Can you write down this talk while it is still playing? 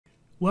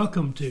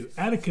Welcome to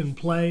Attican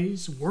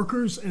Plays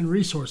Workers and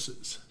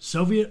Resources,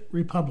 Soviet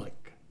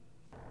Republic.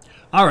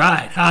 All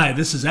right, hi,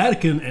 this is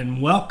Attican,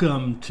 and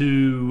welcome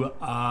to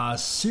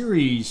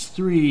Series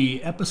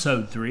 3,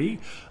 Episode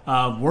 3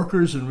 of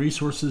Workers and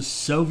Resources,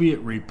 Soviet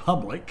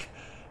Republic.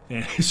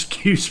 And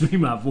excuse me,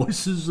 my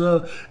voice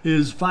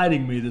is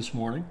fighting me this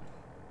morning.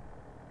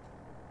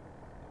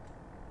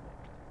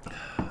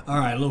 All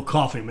right, a little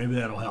coffee, maybe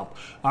that'll help.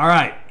 All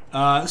right,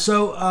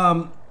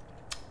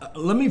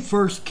 let me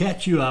first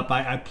catch you up.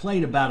 I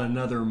played about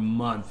another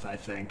month, I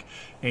think,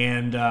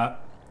 and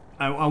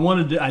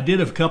I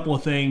did a couple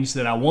of things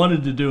that I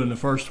wanted to do in the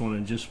first one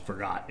and just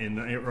forgot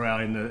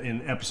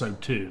in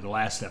episode 2, the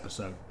last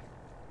episode,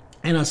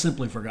 and I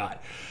simply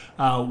forgot.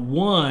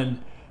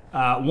 One,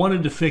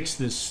 wanted to fix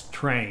this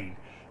train.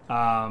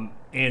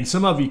 And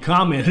some of you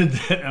commented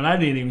that, and I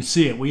didn't even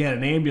see it. We had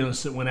an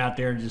ambulance that went out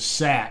there and just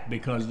sat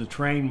because the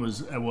train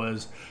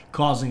was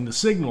causing the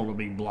signal to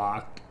be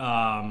blocked.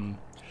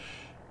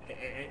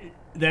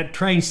 That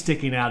train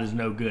sticking out is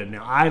no good.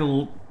 Now, I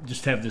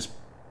just have this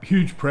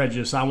huge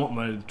prejudice. I want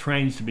my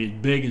trains to be as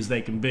big as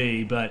they can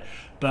be, but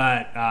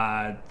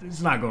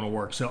it's not going to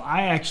work. So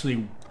I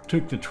actually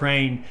took the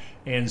train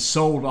and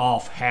sold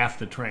off half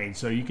the train.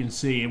 So you can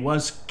see it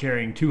was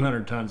carrying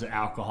 200 tons of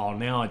alcohol.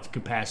 Now its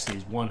capacity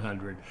is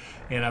 100.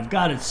 And I've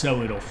got it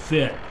so it'll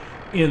fit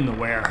in the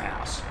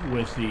warehouse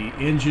with the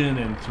engine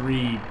and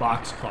 3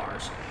 box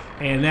cars.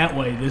 And that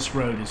way this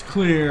road is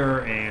clear,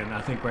 and I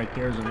think right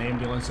there's an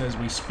ambulance as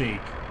we speak.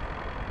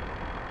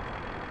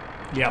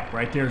 Yep,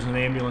 right there's an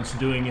ambulance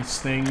doing its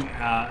thing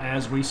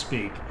as we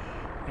speak.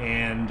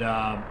 And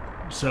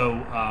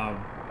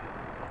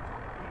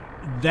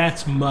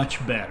that's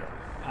much better.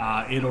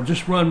 It'll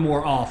just run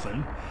more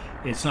often.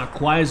 It's not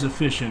quite as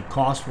efficient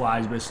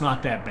cost-wise, but it's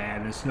not that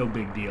bad, and it's no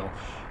big deal.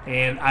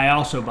 And I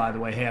also, by the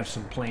way, have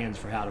some plans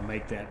for how to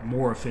make that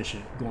more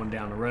efficient going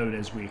down the road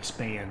as we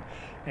expand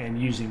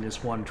and using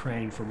this one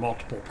train for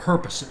multiple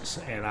purposes,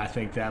 and I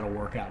think that'll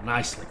work out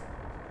nicely.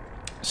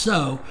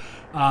 So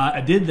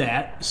I did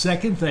that.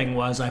 Second thing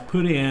was I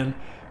put in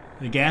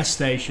the gas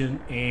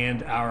station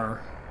and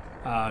our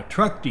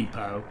truck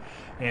depot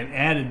and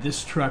added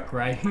this truck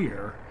right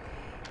here,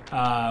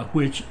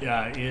 which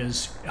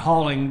is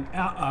hauling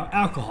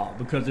alcohol,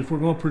 because if we're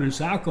going to produce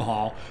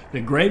alcohol,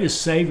 the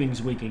greatest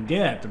savings we can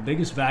get, the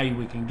biggest value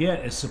we can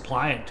get, is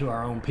supply it to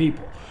our own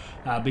people,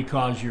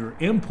 because your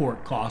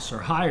import costs are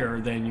higher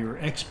than your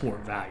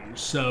export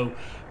values. So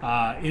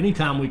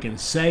anytime we can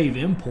save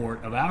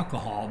import of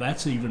alcohol,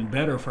 that's even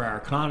better for our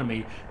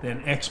economy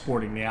than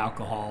exporting the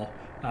alcohol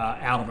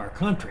out of our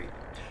country.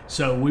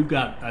 So we've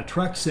got a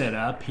truck set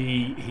up.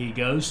 He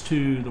goes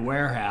to the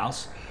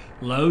warehouse,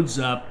 loads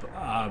up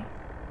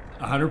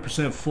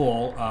 100%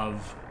 full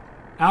of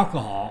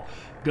alcohol,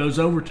 goes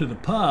over to the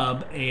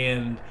pub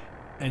and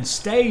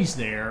stays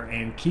there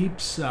and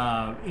keeps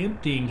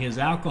emptying his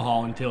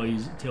alcohol until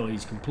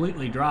he's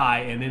completely dry,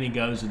 and then he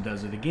goes and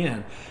does it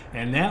again.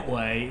 And that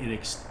way it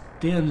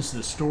extends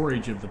the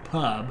storage of the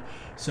pub.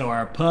 So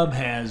our pub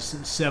has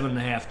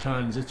 7.5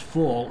 tons. It's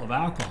full of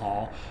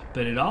alcohol,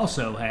 but it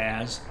also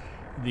has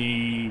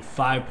the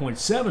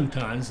 5.7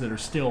 tons that are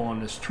still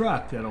on this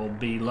truck that'll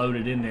be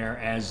loaded in there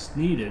as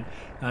needed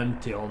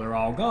until they're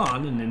all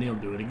gone, and then he'll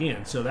do it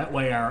again. So that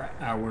way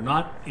we're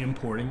not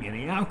importing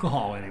any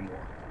alcohol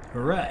anymore.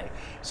 Hooray.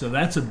 So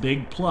that's a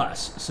big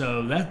plus.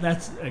 So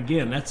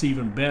that's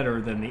even better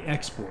than the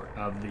export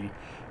of the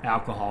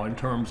alcohol in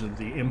terms of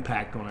the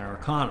impact on our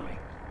economy.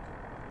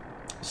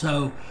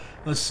 So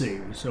let's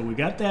see. So we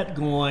got that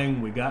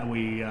going. We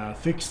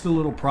fixed the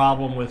little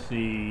problem with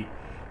the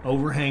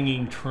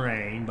overhanging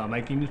train by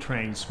making the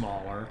train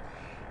smaller.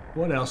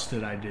 What else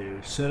did I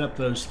do? Set up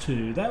those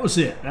 2. That was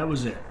it.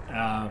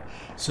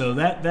 So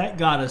that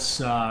got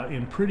us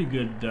in pretty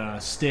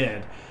good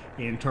stead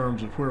in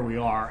terms of where we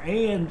are.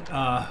 And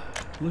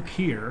look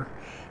here,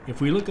 if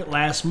we look at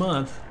last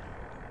month,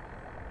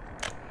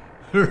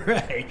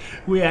 hooray,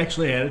 we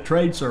actually had a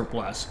trade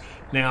surplus.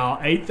 Now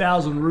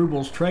 8,000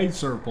 rubles trade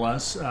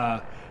surplus.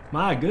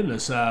 My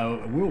goodness,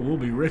 we'll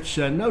be rich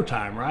in no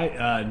time,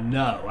 right?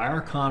 No, our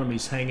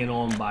economy's hanging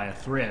on by a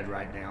thread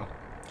right now,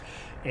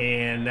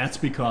 and that's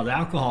because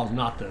alcohol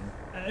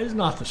is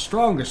not the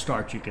strongest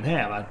starch you can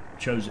have. I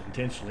chose it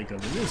intentionally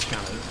because it is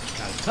kind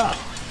of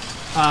tough.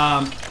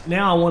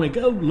 Now I want to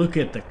go look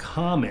at the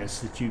comments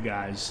that you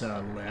guys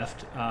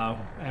left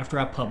after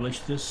I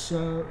published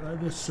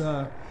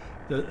the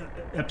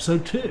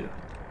episode 2,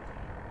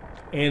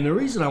 and the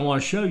reason I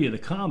want to show you the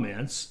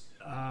comments.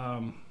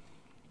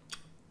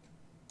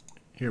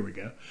 Here we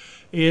go,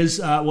 is,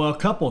 a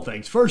couple of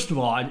things. First of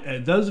all,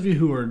 those of you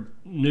who are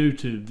new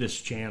to this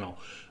channel,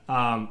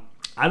 I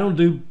don't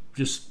do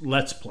just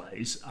Let's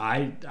Plays.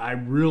 My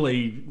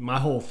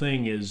whole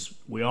thing is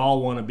we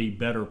all want to be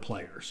better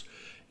players.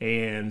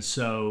 And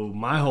so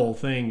my whole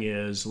thing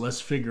is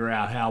let's figure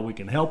out how we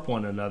can help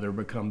one another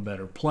become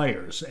better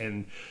players.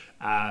 And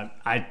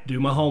I do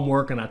my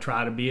homework and I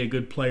try to be a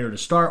good player to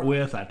start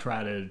with. I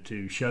try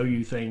to show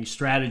you things,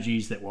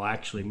 strategies that will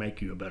actually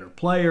make you a better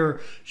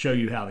player, show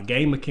you how the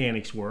game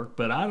mechanics work,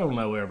 but I don't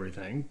know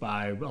everything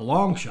by a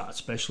long shot,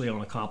 especially on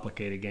a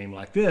complicated game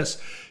like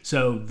this.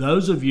 So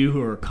those of you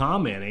who are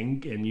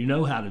commenting and you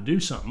know how to do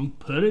something,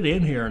 put it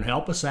in here and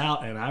help us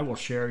out, and I will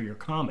share your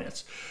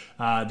comments.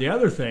 The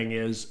other thing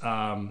is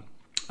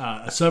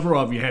several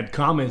of you had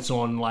comments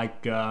on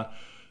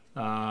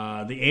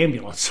the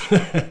ambulance,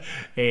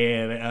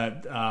 and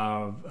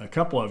a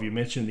couple of you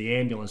mentioned the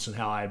ambulance and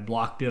how I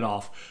blocked it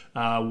off.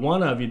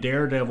 One of you,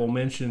 Daredevil,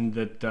 mentioned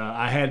that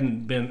I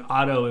hadn't been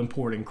auto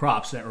importing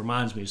crops. That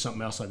reminds me of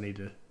something else I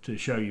need to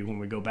show you when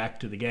we go back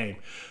to the game.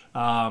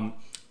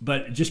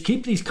 But just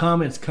keep these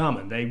comments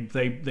coming.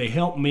 They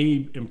help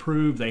me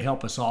improve. They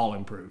help us all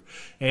improve.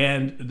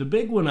 And the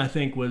big one, I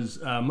think, was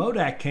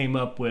Modak came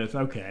up with,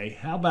 okay,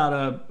 how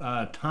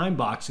about time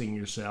boxing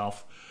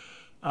yourself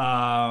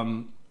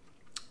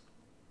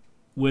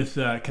with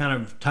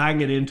kind of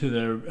tying it into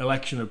the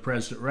election of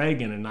President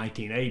Reagan in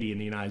 1980 in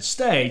the United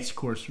States. Of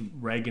course,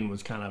 Reagan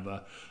was kind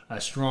of a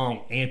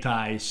strong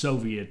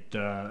anti-Soviet,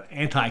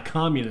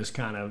 anti-communist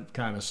kind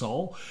of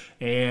soul,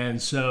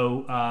 and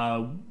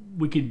so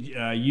we could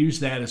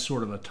use that as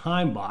sort of a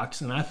time box.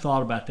 And I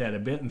thought about that a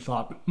bit and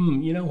thought,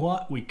 you know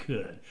what, we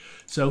could.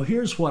 So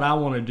here's what I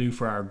want to do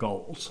for our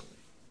goals,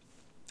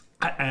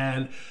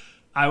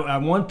 I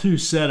want to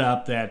set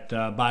up that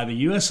by the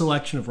U.S.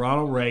 election of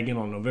Ronald Reagan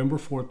on November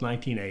 4th,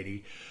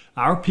 1980,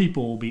 our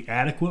people will be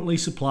adequately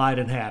supplied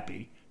and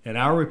happy, and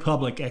our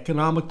republic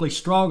economically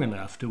strong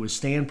enough to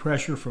withstand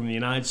pressure from the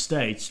United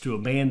States to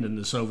abandon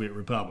the Soviet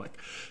Republic.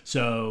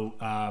 So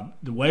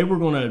the way we're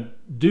going to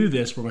do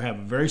this, we're going to have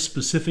a very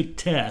specific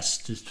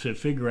test to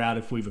figure out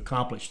if we've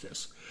accomplished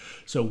this.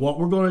 So what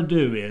we're going to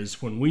do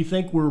is when we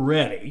think we're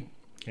ready,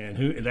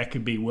 and that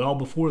could be well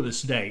before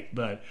this date,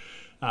 but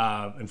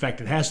in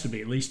fact, it has to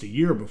be at least a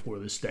year before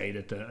this date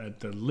at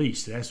the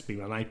least. It has to be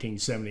by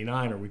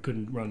 1979 or we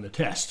couldn't run the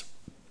test.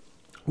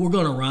 We're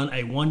going to run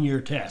a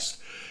one-year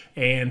test.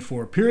 And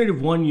for a period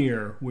of 1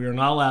 year, we are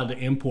not allowed to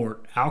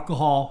import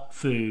alcohol,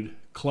 food,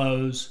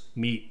 clothes,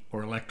 meat,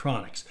 or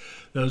electronics.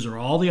 Those are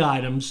all the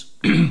items,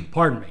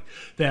 pardon me,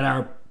 that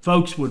our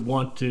folks would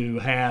want to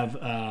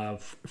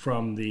have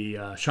from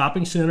the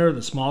shopping center,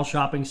 the small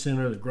shopping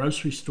center, the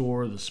grocery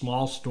store, the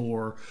small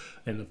store,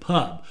 and the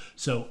pub.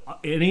 So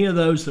any of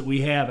those that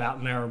we have out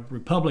in our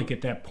republic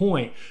at that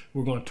point,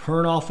 we're going to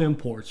turn off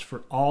imports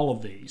for all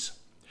of these.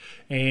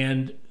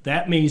 And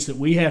that means that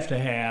we have to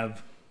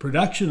have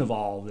production of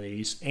all of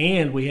these,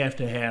 and we have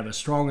to have a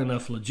strong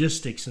enough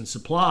logistics and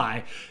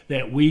supply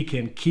that we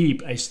can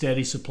keep a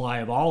steady supply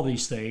of all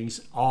these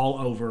things all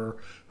over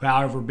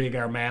however big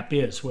our map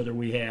is. Whether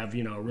we have,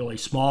 a really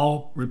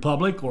small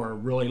republic or a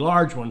really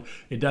large one,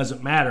 it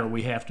doesn't matter.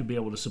 We have to be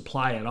able to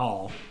supply it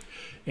all.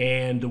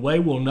 And the way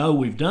we'll know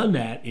we've done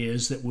that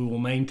is that we will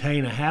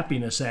maintain a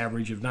happiness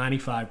average of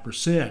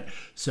 95%.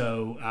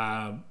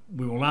 So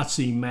we will not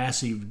see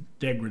massive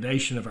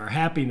degradation of our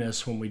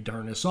happiness when we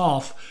turn this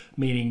off,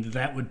 meaning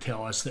that would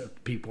tell us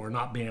that people are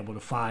not being able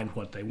to find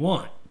what they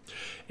want.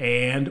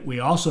 And we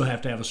also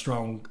have to have a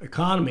strong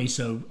economy.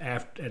 So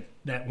at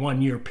that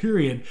 1 year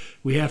period,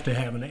 we have to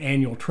have an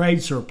annual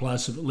trade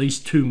surplus of at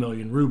least 2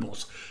 million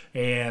rubles.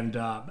 And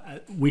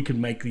we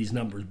can make these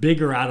numbers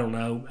bigger. I don't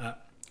know.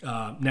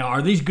 Now,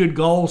 are these good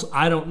goals?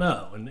 I don't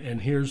know.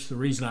 And here's the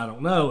reason I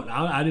don't know.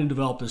 I didn't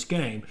develop this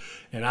game,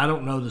 and I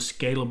don't know the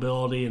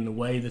scalability and the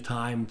way the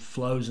time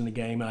flows in the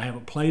game. And I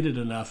haven't played it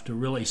enough to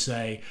really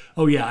say,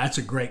 oh, yeah, that's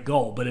a great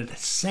goal. But it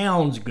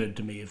sounds good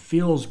to me. It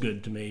feels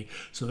good to me.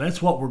 So that's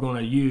what we're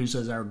going to use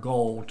as our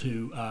goal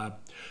to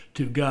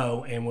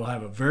go. And we'll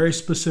have a very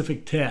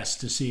specific test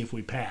to see if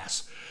we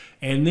pass.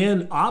 And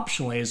then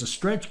optionally, as a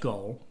stretch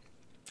goal,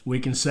 we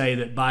can say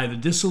that by the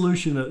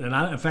dissolution of,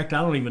 in fact,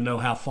 I don't even know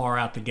how far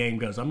out the game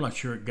goes. I'm not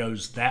sure it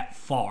goes that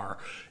far.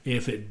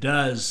 If it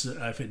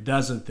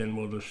doesn't, then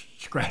we'll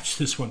just scratch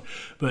this one.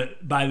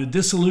 But by the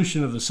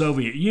dissolution of the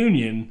Soviet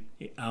Union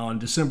on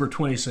December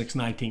 26,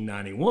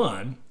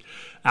 1991,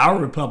 our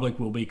republic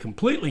will be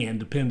completely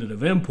independent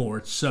of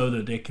imports so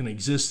that it can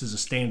exist as a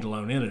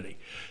standalone entity.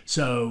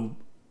 So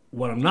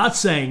what I'm not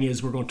saying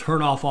is we're going to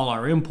turn off all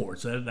our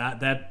imports.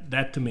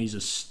 That to me is a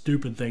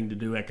stupid thing to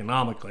do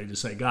economically, to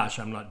say, gosh,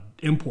 I'm not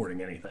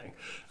importing anything.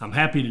 I'm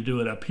happy to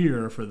do it up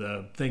here for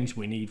the things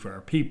we need for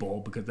our people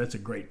because that's a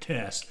great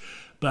test.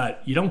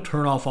 But you don't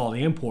turn off all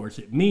the imports.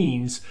 It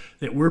means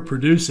that we're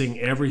producing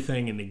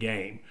everything in the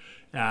game.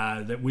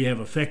 That we have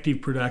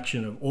effective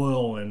production of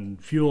oil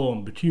and fuel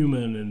and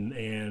bitumen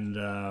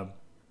and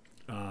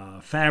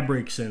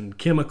fabrics and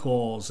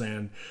chemicals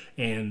and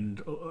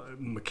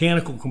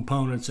mechanical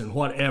components and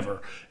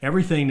whatever,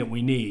 everything that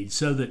we need,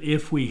 so that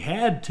if we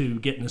had to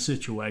get in a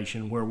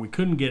situation where we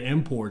couldn't get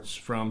imports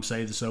from,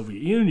 say, the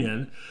Soviet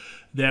Union,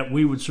 that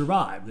we would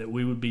survive, that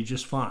we would be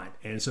just fine.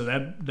 And so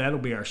that'll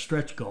be our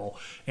stretch goal.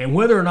 And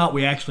whether or not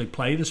we actually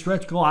play the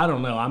stretch goal, I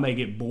don't know. I may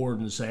get bored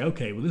and say,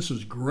 okay, well, this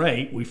was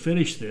great. We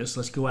finished this.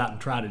 Let's go out and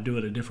try to do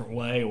it a different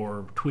way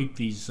or tweak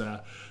these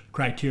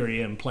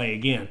criteria and play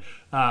again.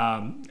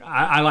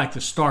 I like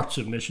the start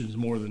submissions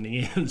more than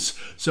the ends.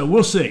 So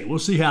we'll see. We'll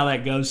see how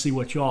that goes, see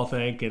what you all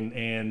think,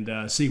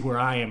 and see where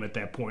I am at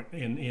that point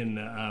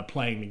in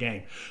playing the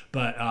game.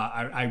 But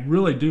I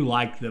really do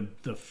like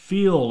the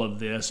feel of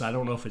this. I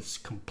don't know if it's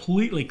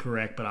completely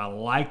correct, but I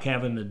like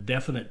having the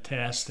definite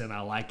test, and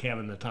I like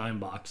having the time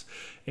box.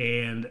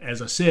 And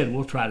as I said,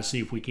 we'll try to see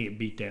if we can't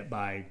beat that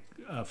by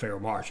a fair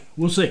margin.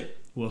 We'll see.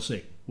 We'll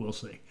see. We'll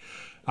see.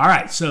 All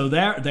right, so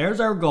there's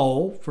our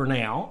goal for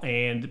now,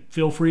 and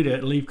feel free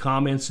to leave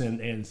comments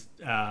and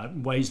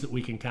ways that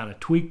we can kind of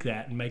tweak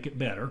that and make it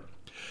better.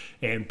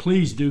 And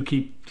please do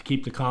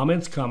keep the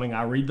comments coming.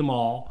 I read them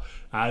all.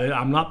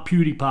 I'm not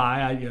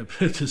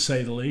PewDiePie, to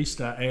say the least,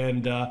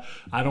 and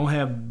I don't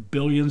have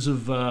billions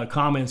of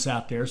comments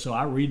out there, so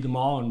I read them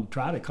all and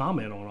try to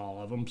comment on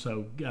all of them.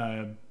 So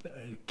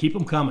keep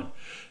them coming.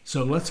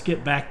 So let's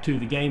get back to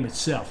the game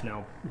itself.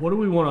 Now, what do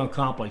we want to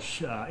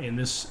accomplish in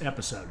this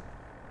episode?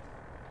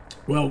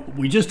 Well,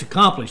 we just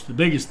accomplished the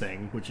biggest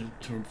thing, which is,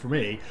 for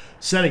me,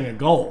 setting a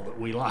goal that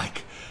we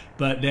like.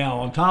 But now,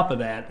 on top of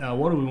that,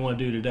 what do we want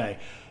to do today?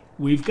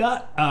 We've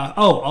got,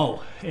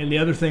 and the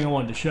other thing I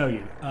wanted to show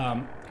you.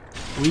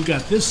 We've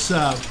got this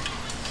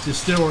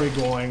distillery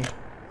going,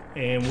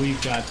 and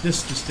we've got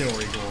this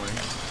distillery going.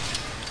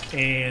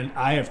 And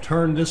I have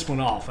turned this one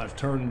off. I've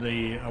turned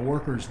the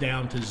workers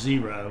down to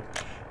 0.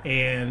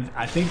 And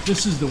I think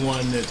this is the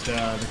one that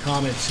the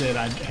comment said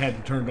I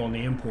hadn't turned on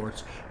the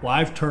imports. Well,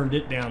 I've turned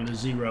it down to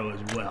 0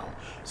 as well.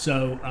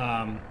 So,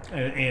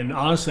 and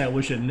honestly, I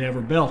wish I'd never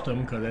built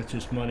them, because that's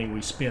just money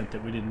we spent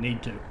that we didn't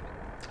need to.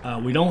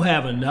 We don't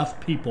have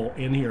enough people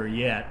in here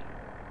yet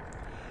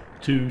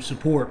to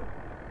support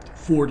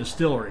 4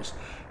 distilleries.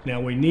 Now,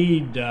 we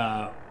need,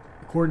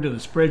 according to the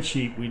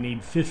spreadsheet, we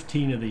need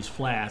 15 of these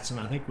flats, and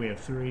I think we have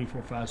 3,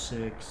 4, 5,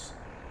 6,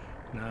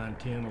 9,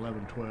 10,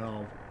 11,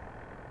 12.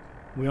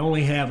 We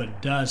only have a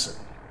dozen,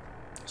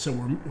 so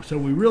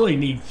we really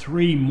need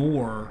 3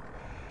 more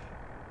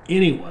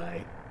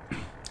anyway.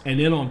 And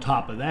then on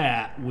top of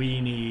that, we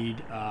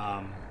need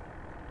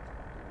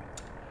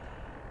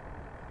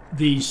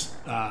these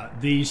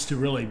to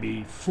really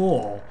be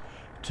full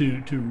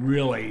to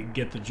really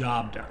get the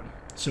job done.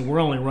 So we're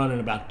only running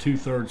about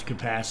 2/3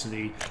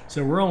 capacity.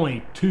 So we're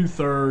only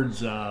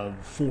 2/3 of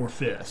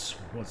 4/5.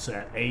 What's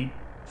that?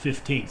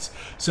 8/15.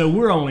 So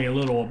we're only a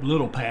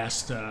little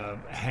past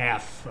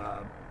half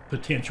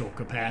potential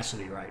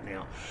capacity right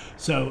now.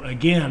 So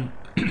again,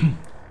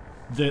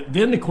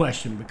 then the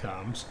question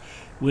becomes,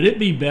 would it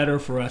be better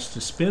for us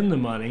to spend the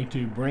money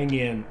to bring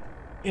in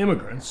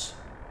immigrants?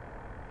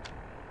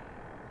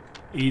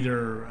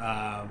 Either,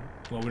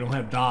 well, we don't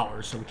have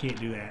dollars, so we can't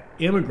do that.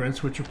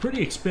 Immigrants, which are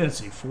pretty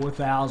expensive,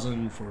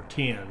 $4,000 for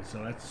 10,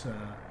 so that's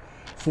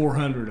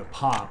 $400 a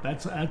pop.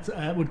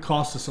 That would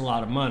cost us a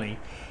lot of money.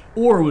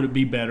 Or would it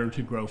be better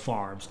to grow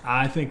farms?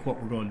 I think what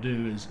we're going to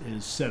do is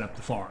set up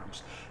the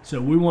farms.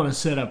 So we want to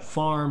set up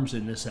farms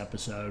in this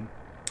episode,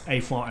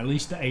 at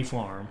least a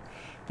farm,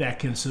 that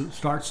can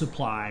start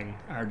supplying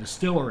our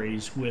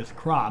distilleries with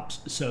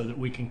crops so that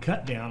we can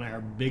cut down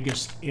our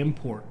biggest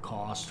import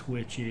cost,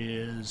 which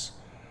is,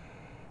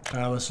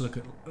 let's look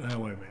at, wait a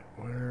minute,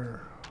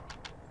 where?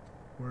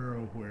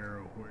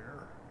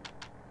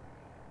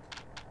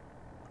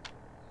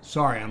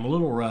 Sorry, I'm a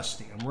little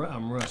rusty.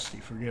 I'm rusty,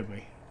 forgive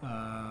me.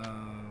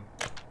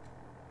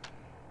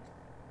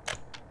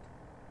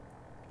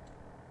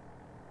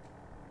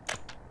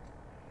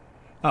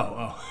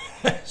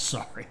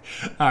 Sorry.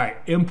 All right,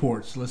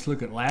 imports. Let's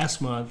look at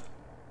last month,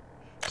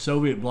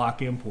 Soviet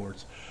bloc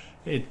imports.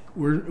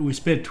 We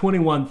spent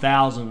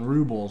 21,000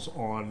 rubles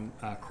on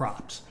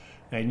crops.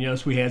 And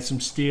yes, we had some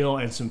steel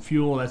and some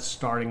fuel. That's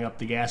starting up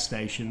the gas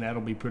station.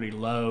 That'll be pretty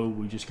low.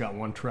 We just got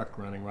 1 truck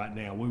running right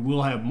now. We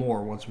will have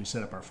more once we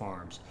set up our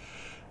farms.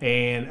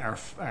 And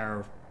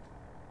our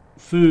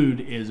food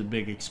is a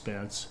big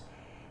expense,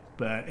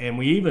 and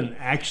we even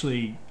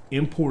actually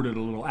imported a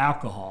little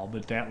alcohol,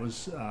 but that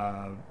was,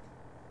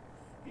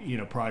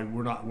 probably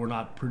we're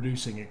not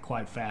producing it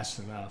quite fast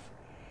enough,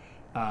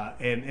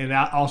 and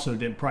I also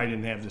probably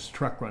didn't have this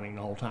truck running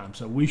the whole time,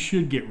 so we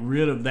should get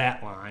rid of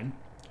that line,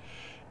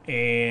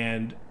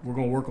 and we're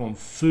going to work on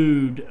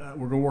food.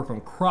 We're going to work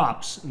on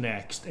crops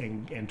next,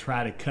 and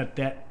try to cut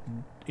that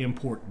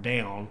import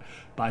down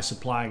by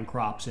supplying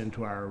crops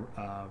into our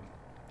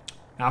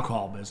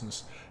alcohol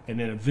business, and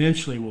then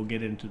eventually we'll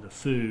get into the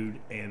food,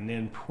 and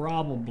then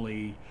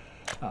probably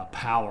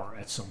power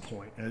at some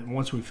point. And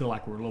once we feel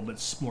like we're a little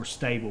bit more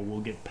stable, we'll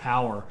get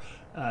power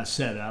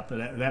set up.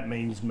 That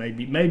means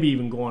maybe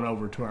even going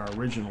over to our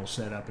original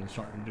setup and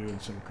starting doing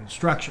some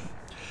construction.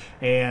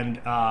 And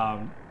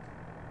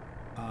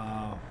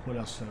what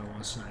else did I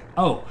want to say?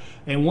 Oh,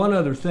 and one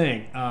other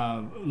thing,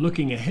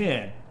 looking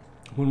ahead,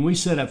 when we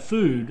set up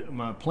food,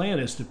 my plan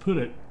is to put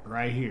it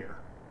right here.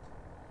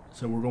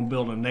 So we're going to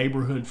build a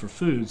neighborhood for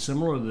food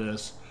similar to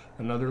this,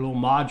 another little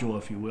module,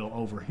 if you will,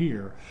 over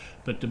here.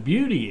 But the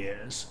beauty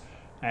is,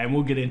 and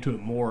we'll get into it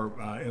more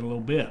in a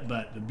little bit,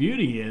 but the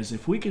beauty is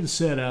if we can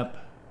set up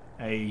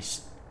a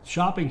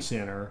shopping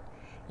center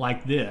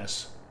like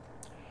this,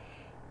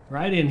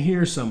 right in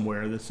here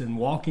somewhere that's in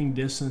walking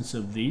distance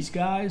of these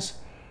guys.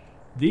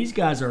 These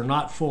guys are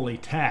not fully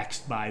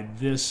taxed by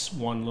this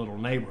one little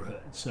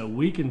neighborhood. So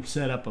we can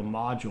set up a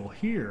module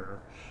here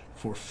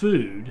for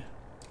food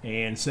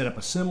and set up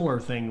a similar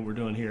thing we're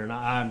doing here. And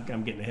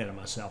I'm getting ahead of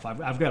myself.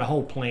 I've got a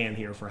whole plan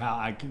here for how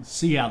I can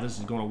see how this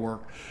is going to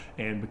work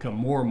and become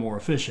more and more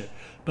efficient.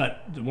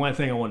 But the one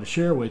thing I wanted to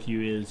share with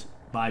you is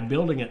by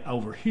building it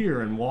over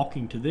here and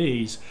walking to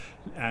these,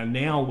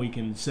 now we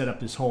can set up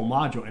this whole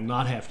module and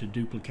not have to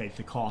duplicate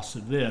the cost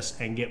of this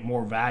and get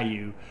more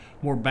value,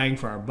 more bang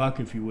for our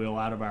buck, if you will,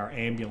 out of our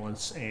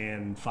ambulance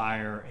and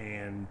fire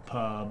and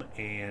pub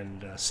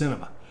and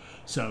cinema.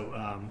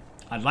 So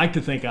I'd like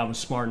to think I was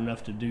smart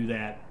enough to do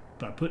that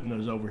by putting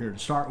those over here to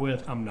start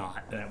with. I'm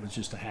not. That was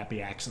just a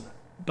happy accident.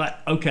 But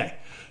okay,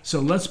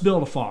 so let's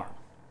build a farm.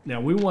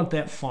 Now we want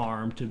that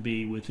farm to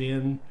be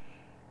within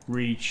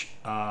reach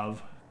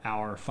of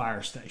our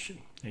fire station.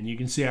 And you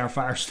can see our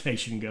fire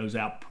station goes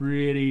out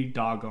pretty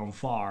doggone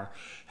far.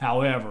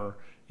 However,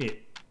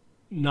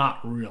 not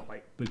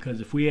really,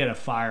 because if we had a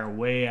fire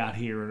way out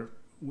here,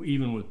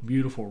 even with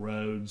beautiful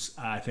roads,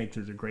 I think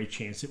there's a great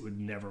chance it would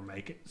never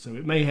make it. So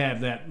it may have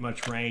that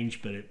much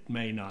range, but it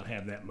may not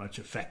have that much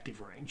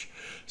effective range.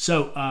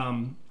 So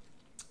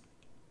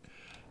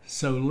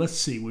so let's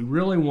see. We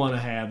really want to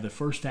have the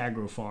first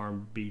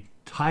agrofarm be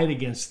tight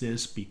against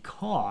this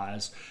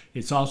because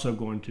it's also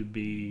going to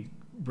be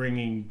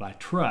bringing by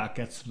truck.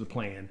 That's the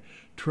plan.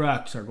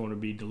 Trucks are going to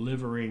be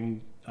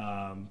delivering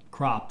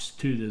crops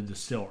to the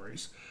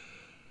distilleries.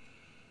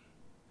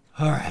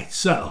 All right,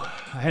 so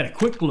I had a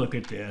quick look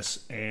at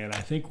this, and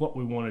I think what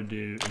we want to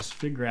do is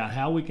figure out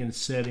how we can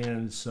set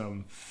in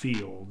some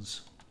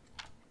fields.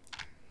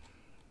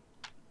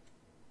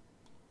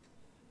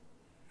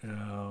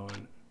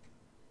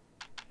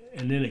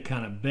 And then it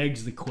kind of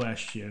begs the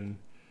question,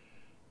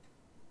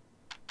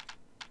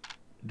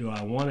 do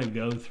I want to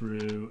go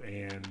through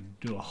and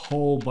do a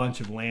whole bunch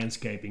of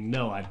landscaping?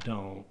 No, I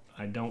don't.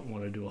 I don't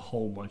want to do a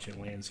whole bunch of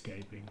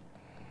landscaping.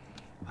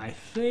 I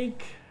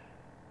think...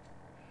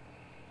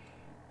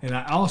 And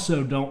I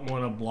also don't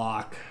want to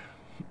block,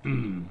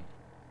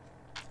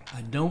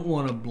 I don't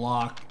want to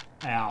block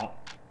out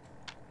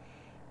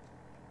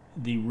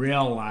the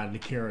rail line to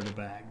carry the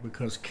bag,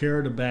 because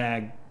carry the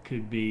bag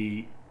could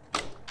be,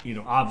 you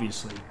know,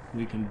 obviously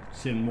we can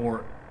send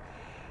more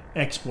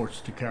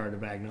exports to carry the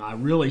bag. Now I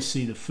really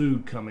see the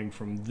food coming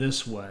from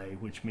this way,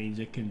 which means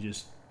it can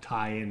just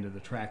tie into the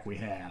track we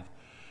have.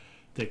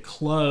 The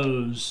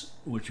close,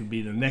 which would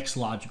be the next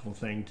logical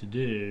thing to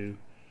do,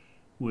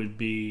 would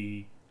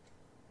be,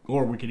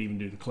 or we could even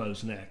do the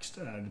close next.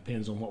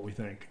 Depends on what we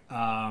think.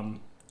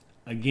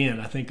 Again,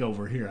 I think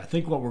over here, I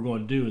think what we're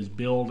going to do is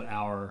build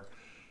our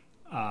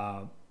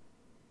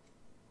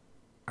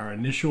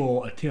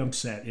initial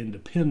attempts at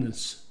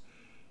independence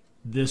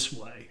this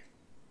way,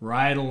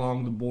 right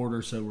along the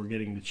border, so we're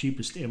getting the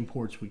cheapest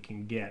imports we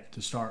can get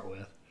to start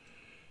with.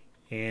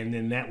 And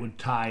then that would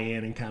tie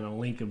in and kind of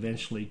link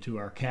eventually to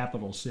our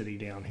capital city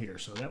down here.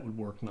 So that would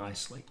work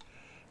nicely.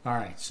 All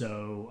right,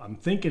 so I'm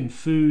thinking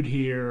food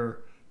here,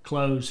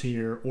 clothes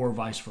here, or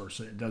vice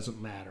versa. It doesn't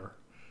matter.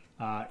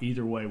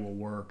 Either way will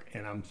work.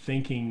 And I'm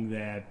thinking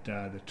that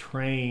the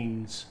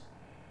trains,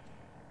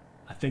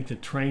 I think the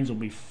trains will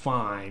be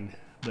fine.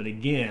 But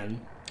again,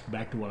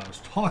 back to what I was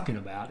talking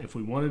about, if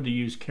we wanted to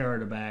use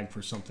carrot a bag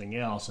for something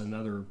else,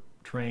 another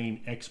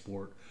train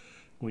export,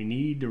 we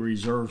need to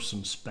reserve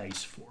some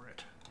space for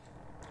it.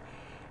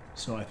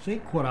 So I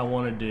think what I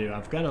want to do,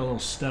 I've got a little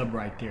stub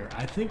right there.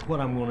 I think what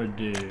I'm going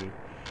to do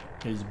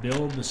is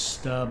build the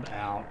stub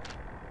out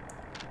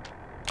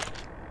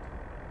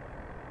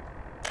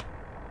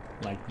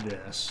like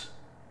this.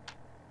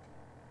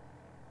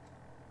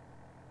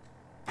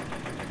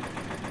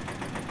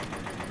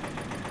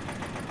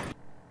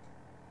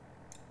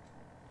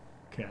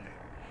 Okay.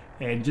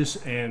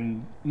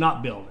 And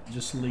not build it,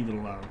 just leave it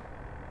alone.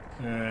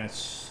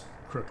 That's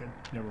crooked.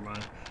 Never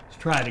mind. Let's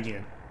try it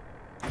again.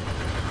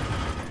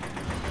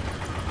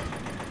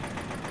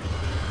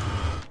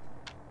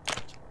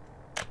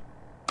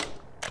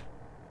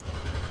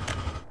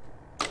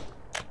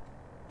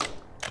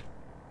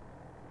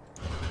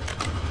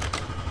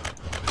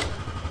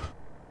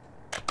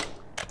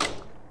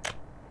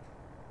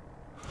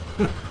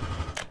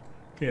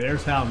 Okay,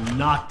 there's how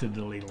not to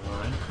delete a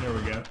line. There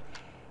we go.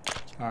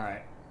 All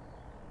right.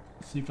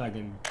 Let's see if I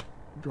can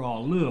draw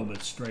a little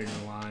bit straighter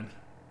line.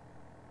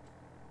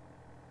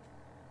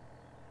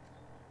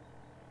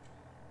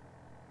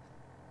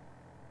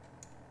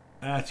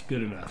 That's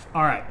good enough.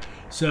 All right,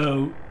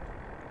 so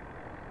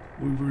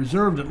we've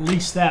reserved at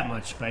least that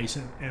much space,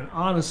 and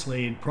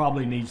honestly, it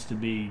probably needs to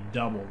be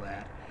double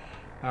that.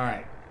 All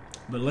right,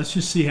 but let's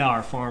just see how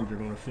our farms are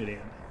going to fit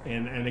in.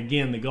 And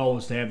again, the goal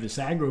is to have this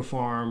agro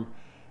farm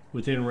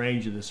within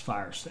range of this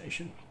fire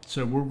station.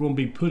 So we're going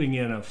to be putting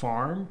in a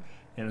farm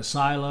and a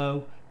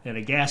silo and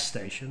a gas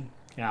station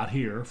out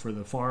here for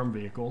the farm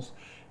vehicles,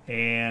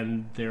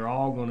 and they're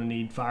all going to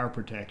need fire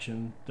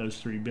protection, those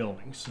three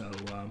buildings. So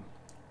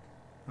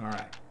all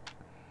right,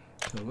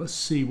 so let's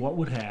see what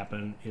would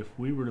happen if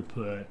we were to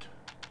put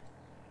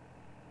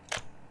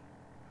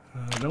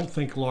I don't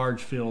think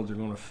large fields are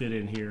going to fit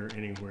in here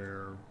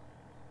anywhere.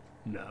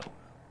 No,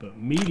 but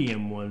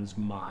medium ones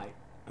might.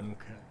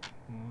 Okay.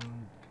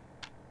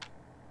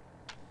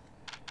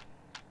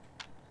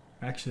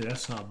 Actually,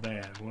 that's not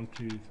bad. 1,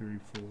 2, 3,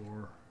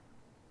 4.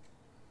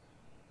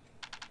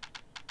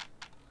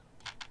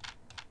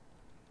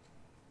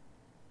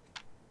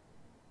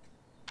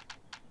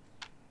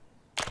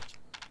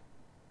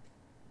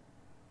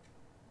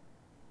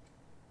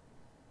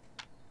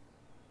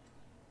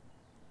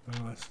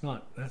 Oh, that's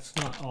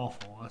not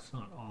awful. That's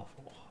not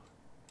awful.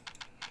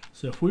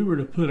 So if we were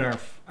to put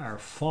our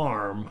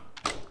farm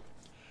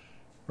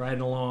right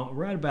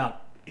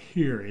about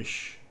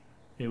here-ish,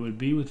 it would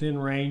be within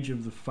range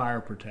of the fire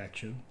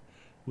protection.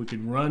 We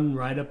could run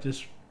right up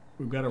this.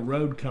 We've got a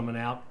road coming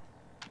out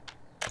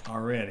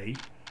already,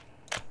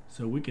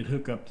 so we could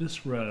hook up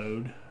this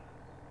road.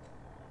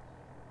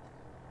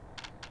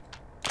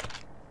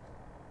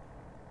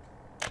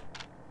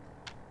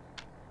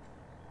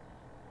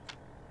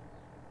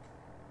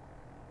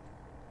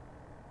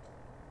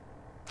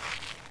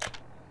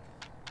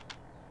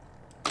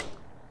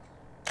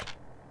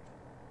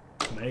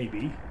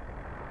 Maybe.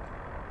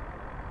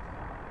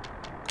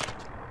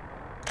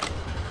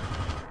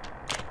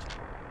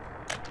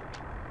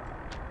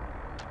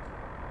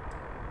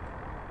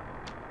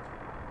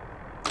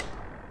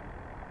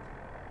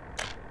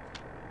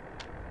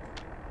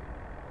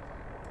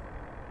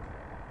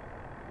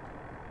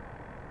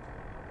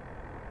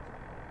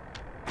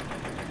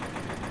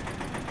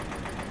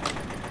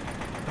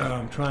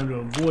 I'm trying to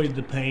avoid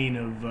the pain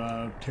of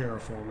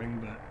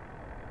terraforming, but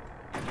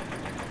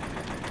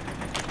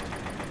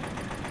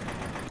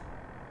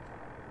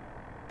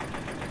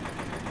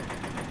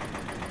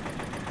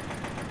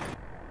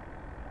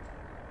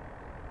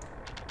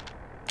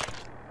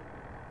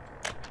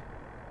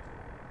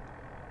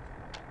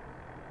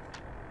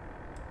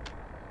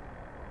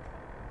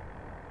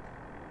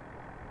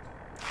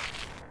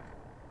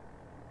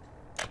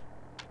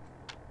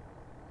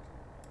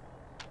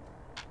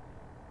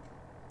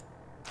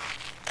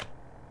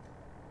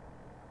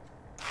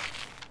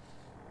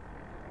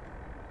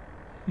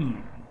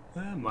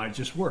that might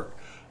just work.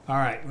 All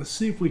right, let's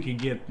see if we can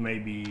get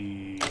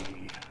maybe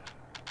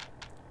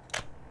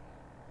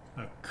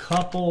a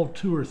couple,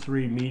 2 or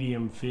 3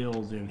 medium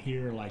fields in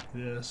here like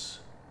this.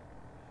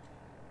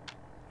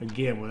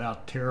 Again,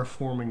 without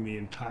terraforming the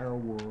entire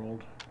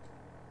world.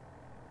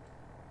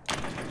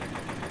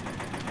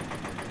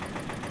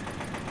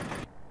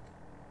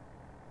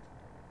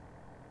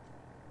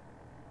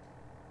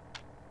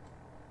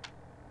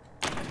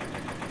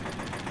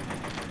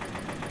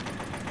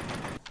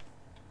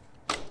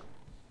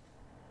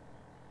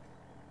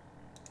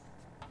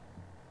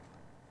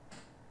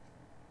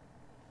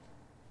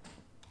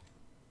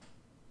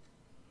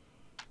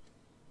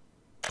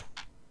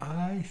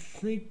 I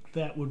think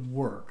that would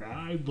work.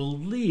 I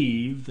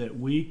believe that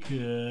we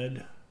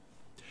could,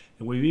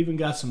 and we've even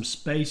got some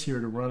space here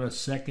to run a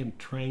second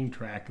train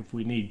track if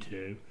we need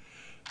to,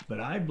 but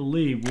I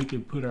believe we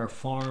could put our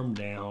farm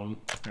down,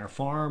 our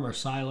farm, our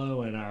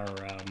silo, and our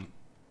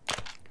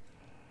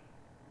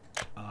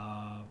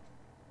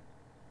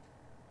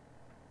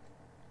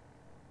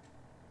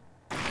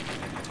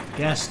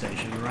gas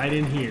station right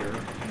in here,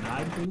 and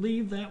I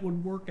believe that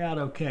would work out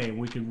okay.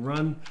 We could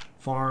run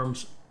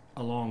farms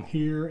along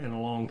here and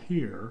along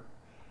here.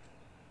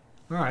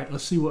 All right,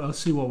 let's see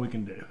what we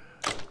can do.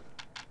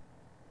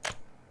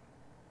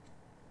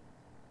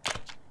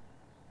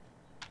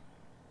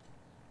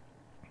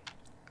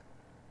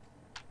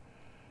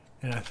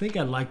 And I think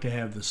I'd like to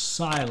have the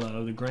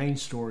silo, the grain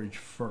storage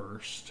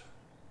first,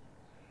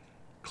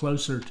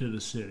 closer to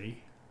the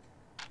city.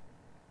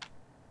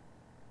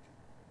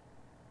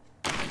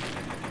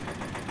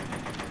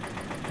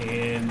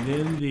 And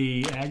then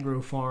the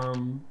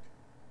agrofarm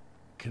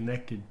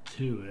connected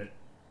to it.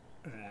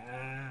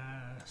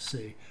 Let's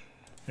see.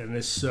 And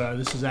this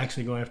is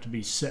actually going to have to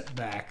be set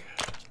back.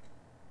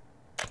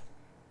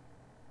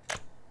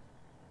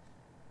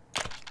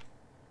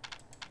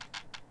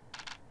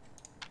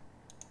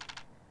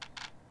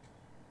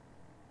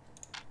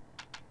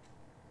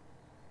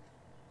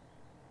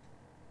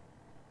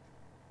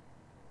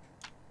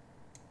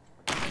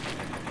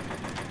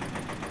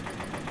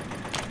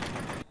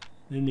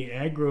 Then the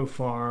agro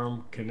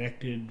farm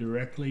connected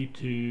directly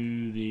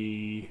to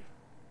the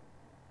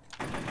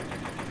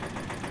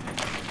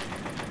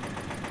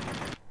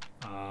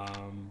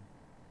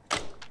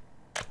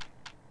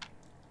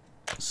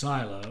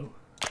silo.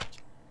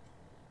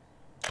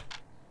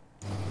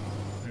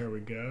 There we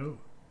go.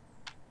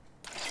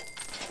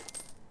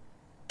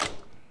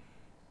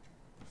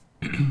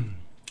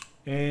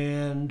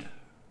 And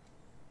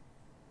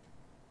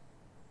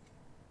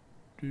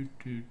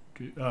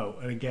oh,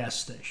 and a gas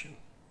station.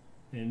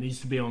 And it needs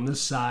to be on this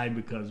side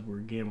because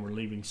we're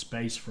leaving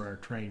space for our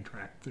train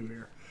track through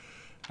here.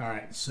 All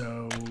right,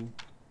 so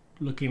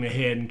looking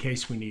ahead in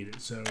case we need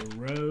it. So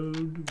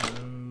road,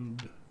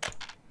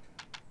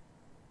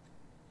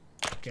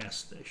 gas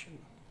station.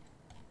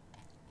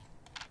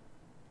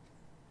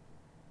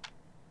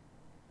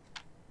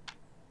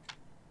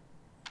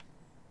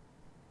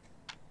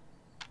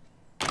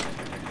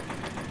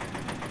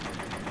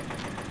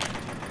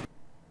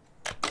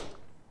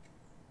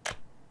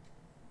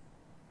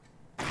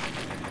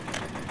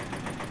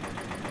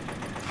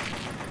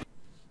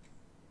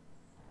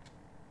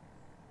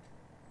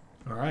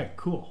 right,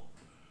 cool.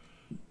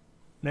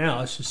 Now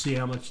let's just see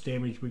how much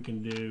damage we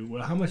can do.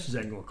 Well, how much is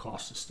that going to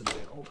cost us to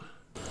build?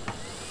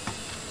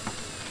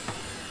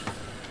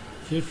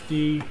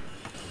 50,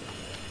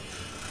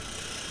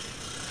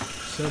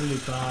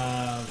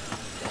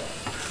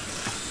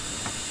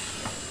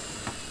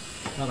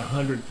 75, about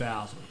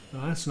 100,000.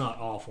 Now that's not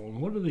awful.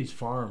 And what are these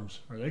farms?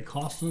 Are they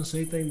costing us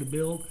anything to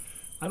build?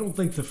 I don't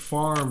think the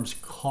farms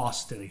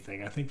cost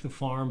anything. I think the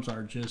farms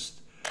are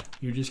just,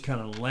 you're just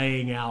kind of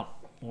laying out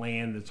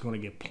land that's going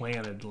to get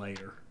planted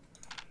later.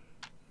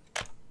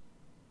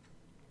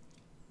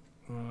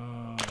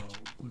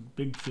 Would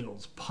big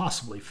fields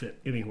possibly fit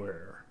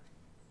anywhere?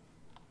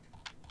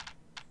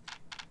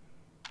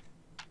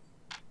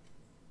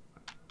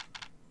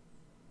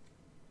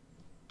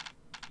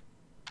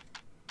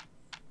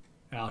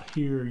 Out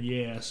here,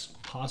 yes.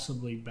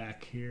 Possibly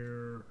back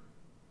here.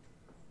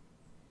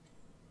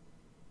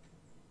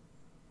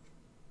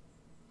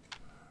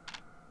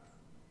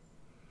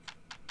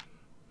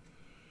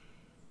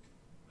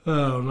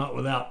 Oh, not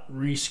without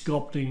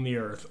re-sculpting the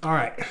earth. All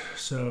right,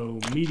 so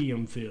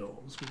medium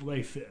fields, will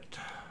they fit?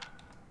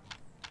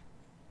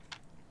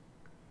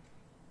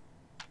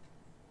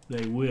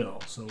 They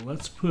will. So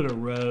let's put a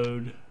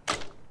road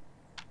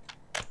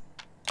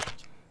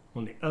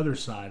on the other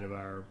side of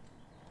our...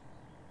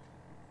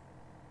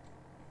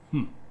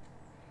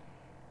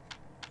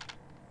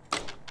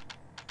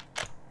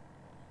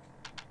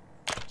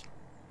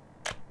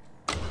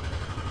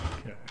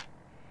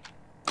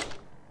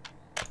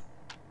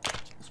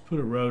 Put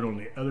a road on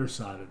the other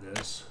side of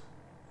this.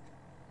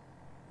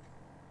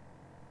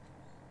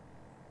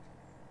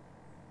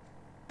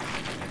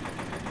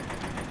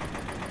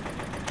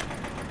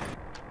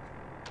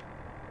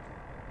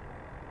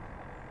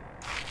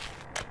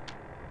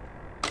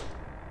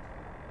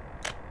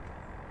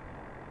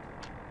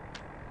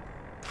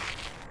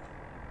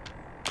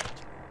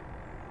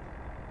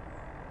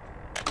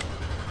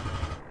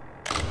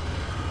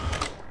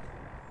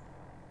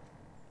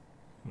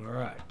 All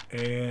right,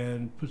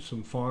 and put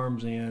some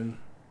farms in.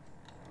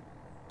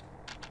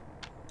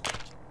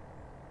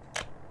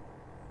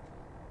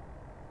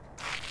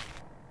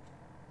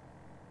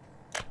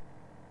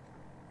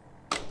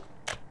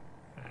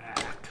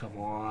 Come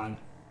on.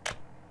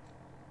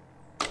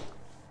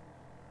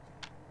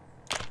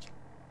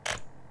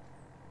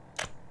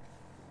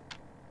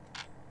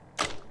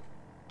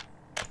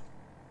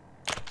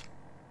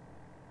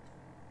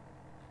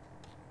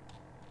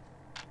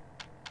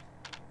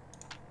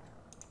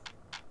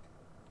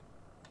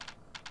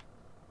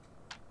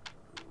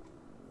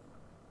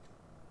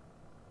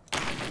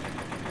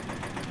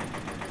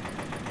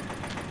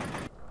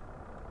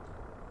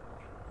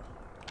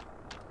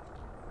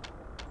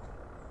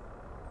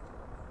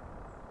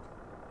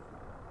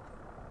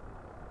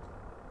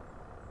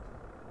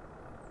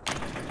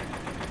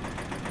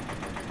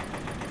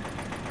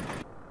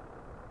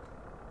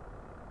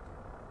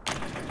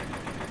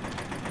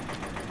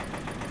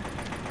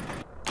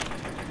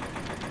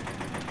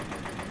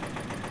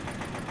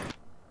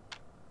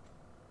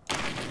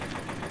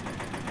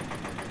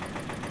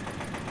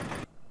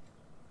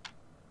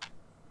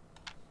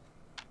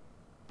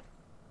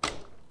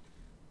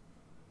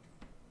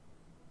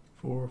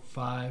 Four,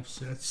 five,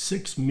 six,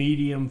 6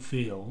 medium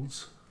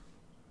fields.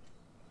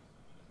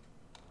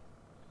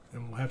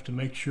 And we'll have to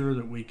make sure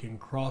that we can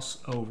cross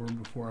over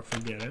before I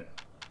forget it.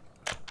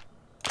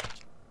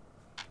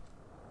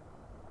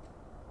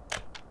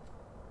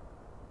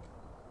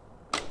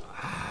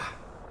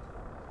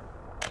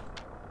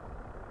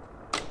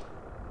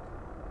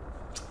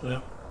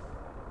 Well,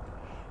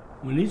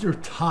 when these are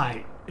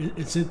tight,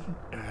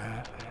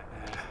 I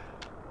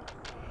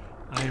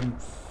am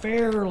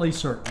fairly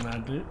certain,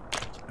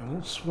 I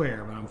won't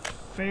swear, but I'm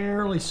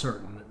fairly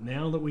certain that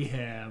now that we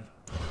have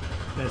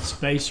that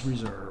space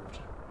reserved,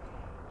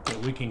 that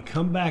we can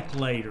come back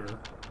later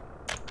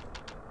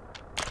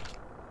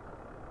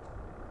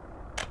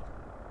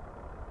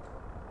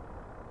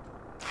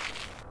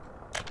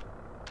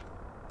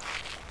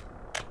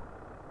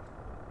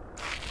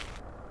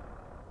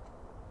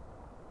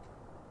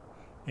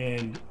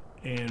and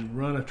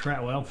run a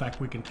track. Well, in fact,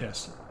 we can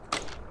test it.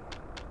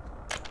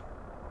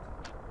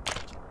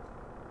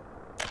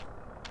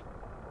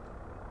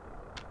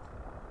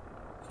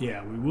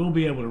 Yeah, we will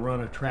be able to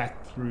run a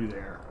track through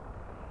there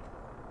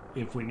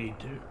if we need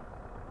to.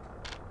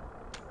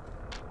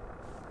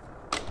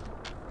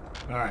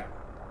 All right.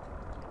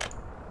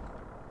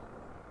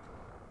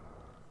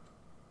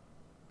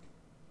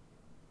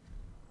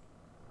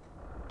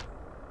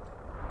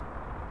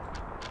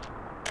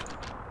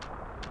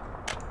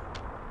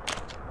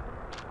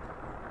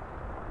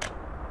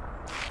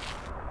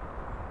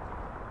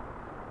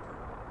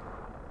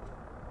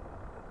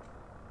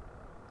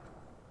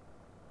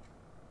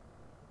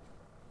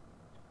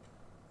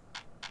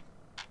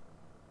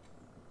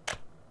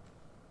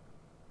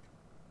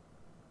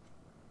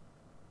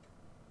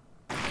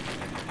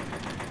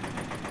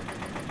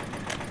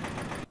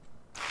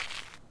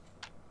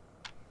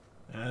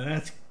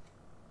 That's,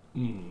 I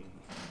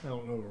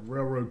don't know, a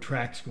railroad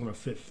track's going to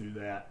fit through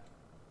that.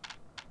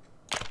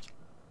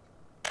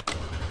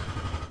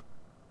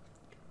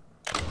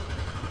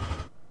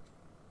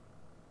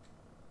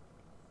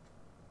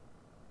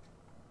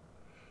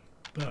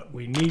 But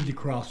we need to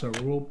cross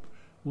over. We'll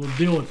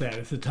deal with that.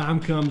 If the time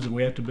comes and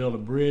we have to build a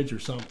bridge or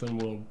something,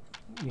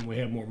 when we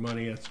have more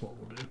money, that's what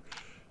we'll do.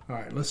 All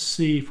right, let's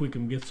see if we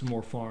can get some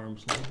more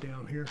farms laid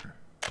down here.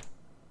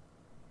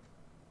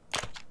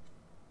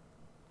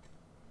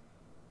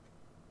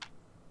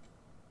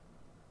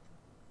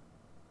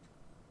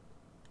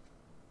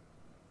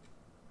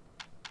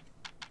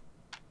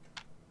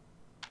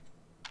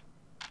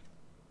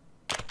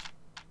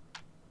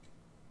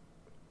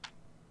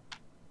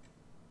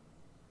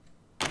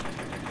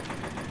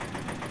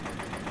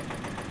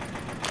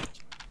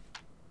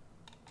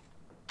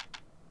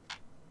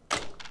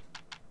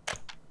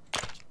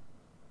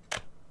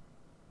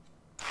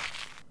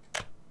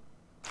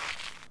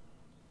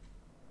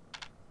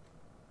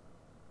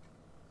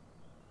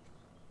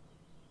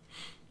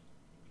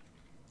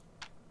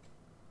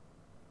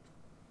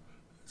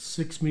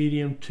 Six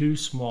medium, two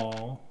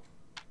small.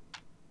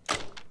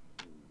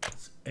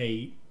 That's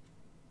 8.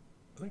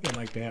 I think I'd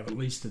like to have at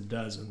least a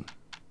dozen.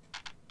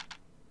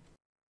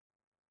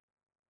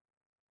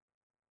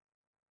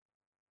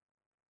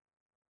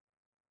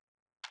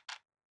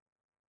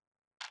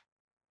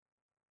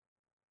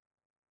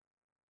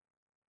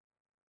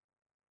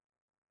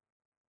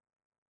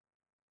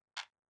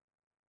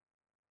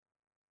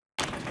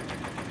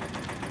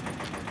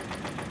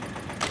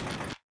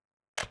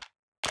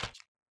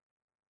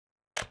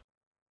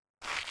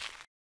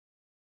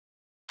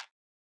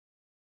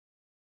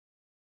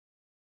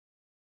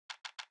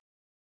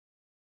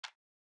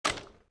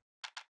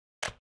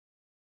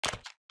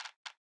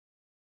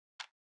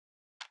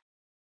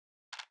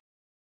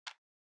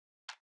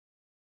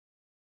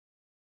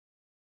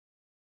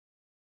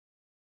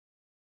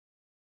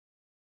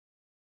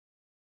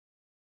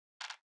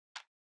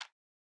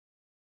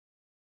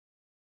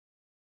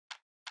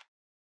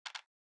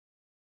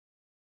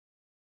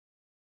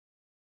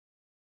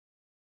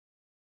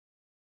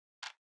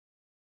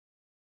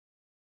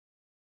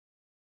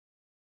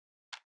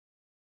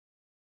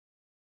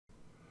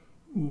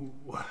 Ooh,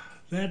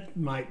 that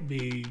might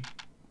be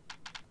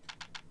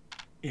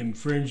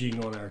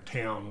infringing on our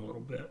town a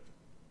little bit.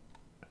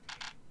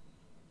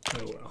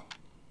 Oh well.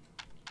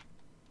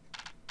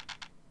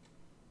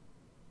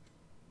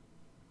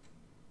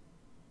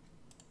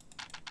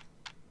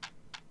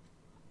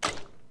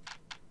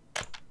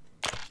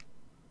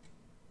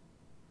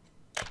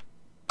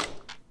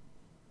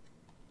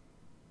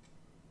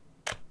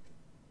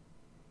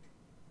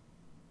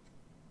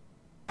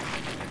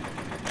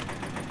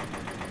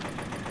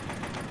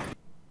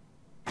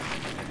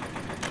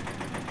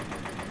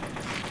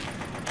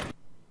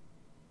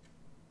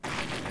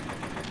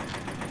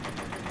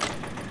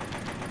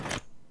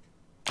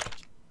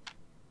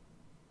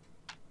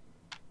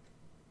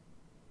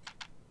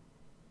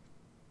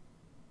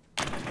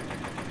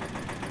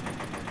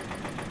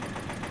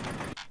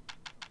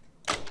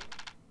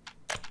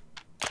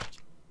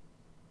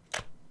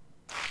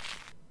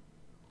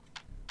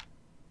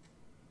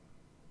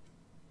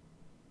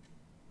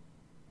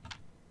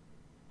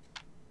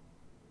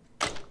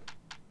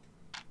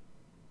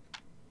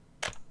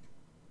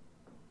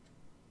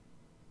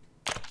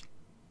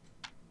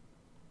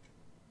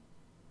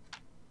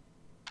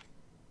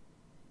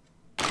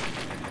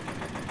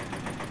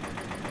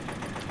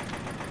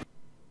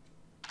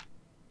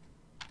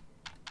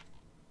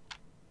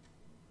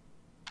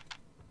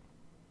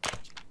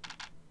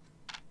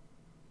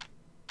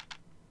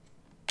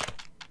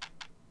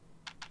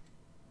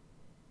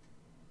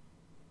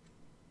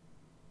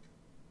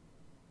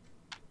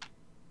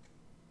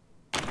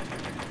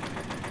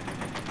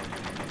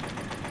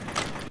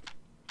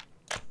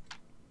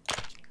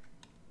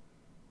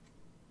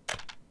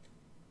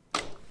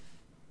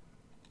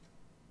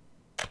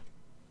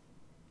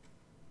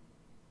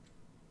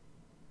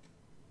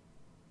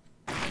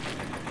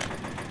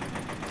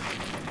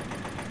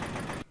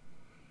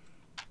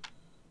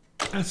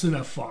 That's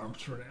enough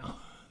farms for now.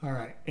 All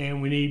right,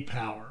 and we need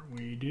power.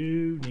 We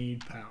do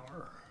need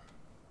power.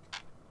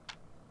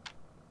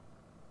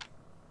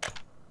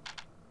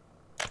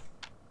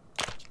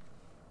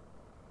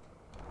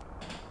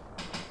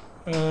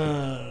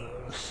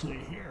 Let's see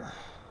here.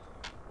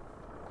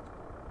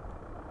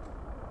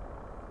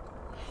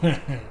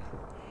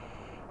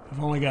 I've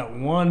only got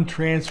one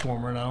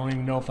transformer, and I don't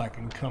even know if I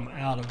can come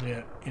out of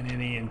it in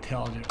any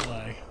intelligent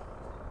way.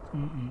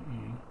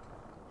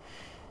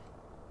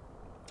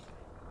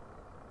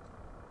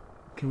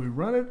 Can we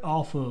run it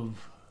off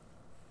of...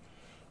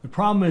 The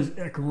problem is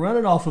I can run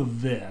it off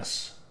of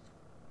this,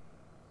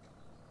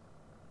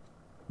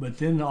 but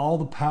then all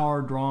the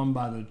power drawn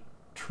by the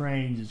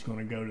trains is going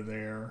to go to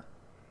there.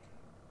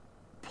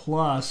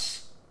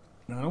 Plus,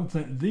 I don't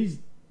think these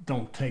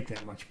don't take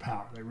that much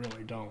power. They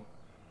really don't.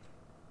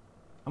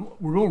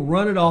 We're going to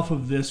run it off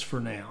of this for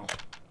now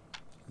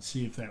and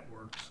see if that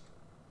works.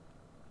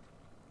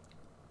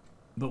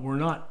 But we're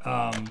not...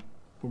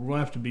 But we're going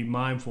to have to be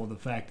mindful of the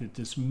fact that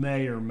this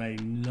may or may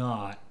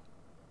not,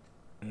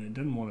 and it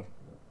doesn't want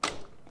to,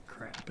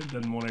 crap, it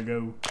doesn't want to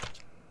go.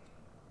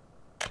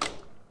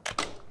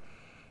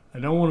 I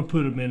don't want to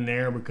put them in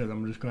there because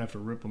I'm just going to have to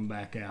rip them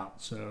back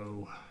out.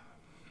 So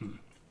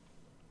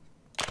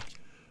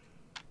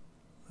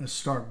let's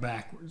start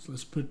backwards.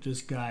 Let's put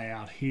this guy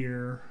out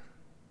here.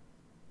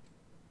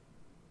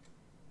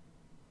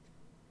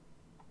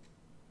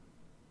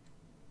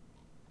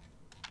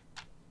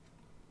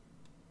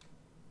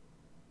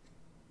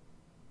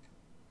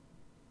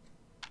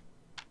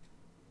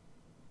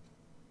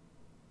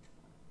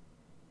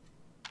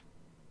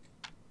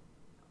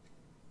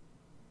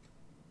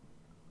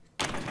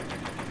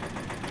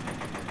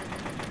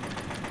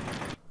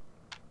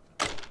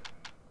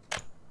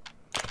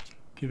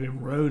 Give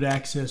him road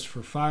access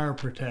for fire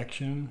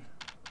protection.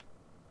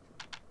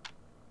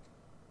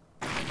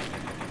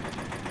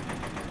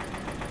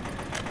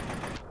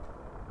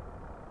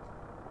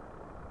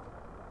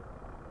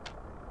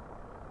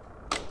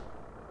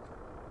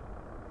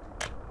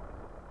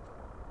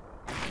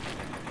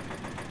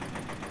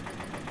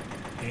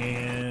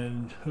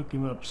 And hook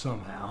him up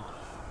somehow.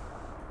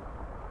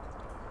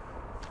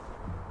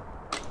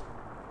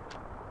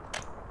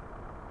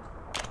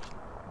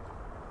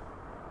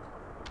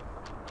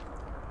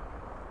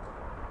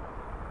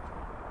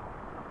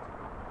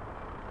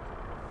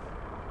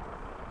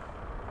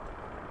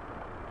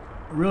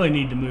 Really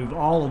need to move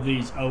all of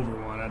these over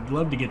one. I'd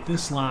love to get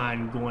this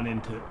line going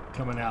into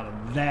coming out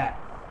of that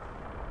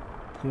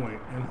point.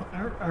 And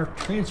our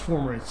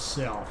transformer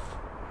itself,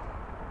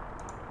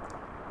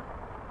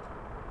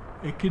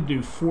 it could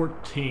do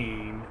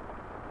 14,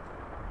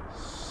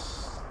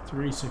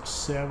 3, 6,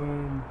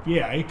 7.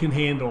 Yeah, it can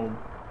handle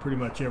pretty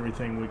much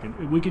everything.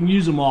 We can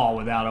use them all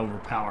without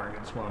overpowering.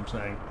 That's what I'm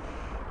saying,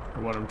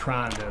 or what I'm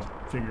trying to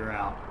figure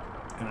out.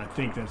 And I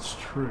think that's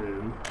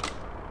true.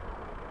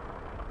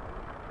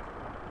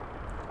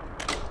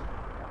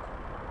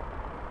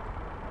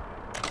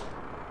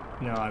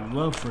 Now I'd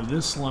love for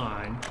this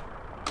line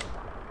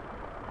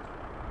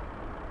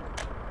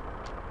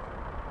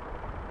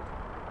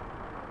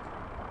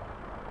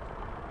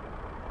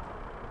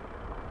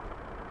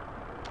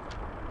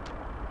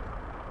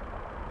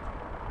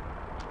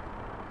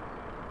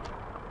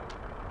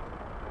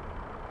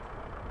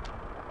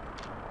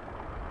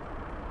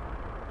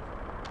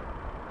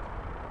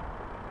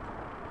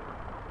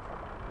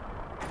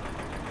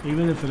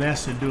even if it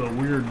has to do a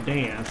weird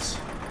dance.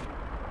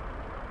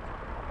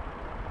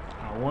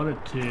 I want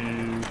it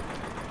to...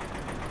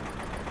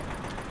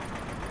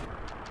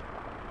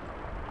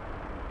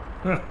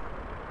 Huh.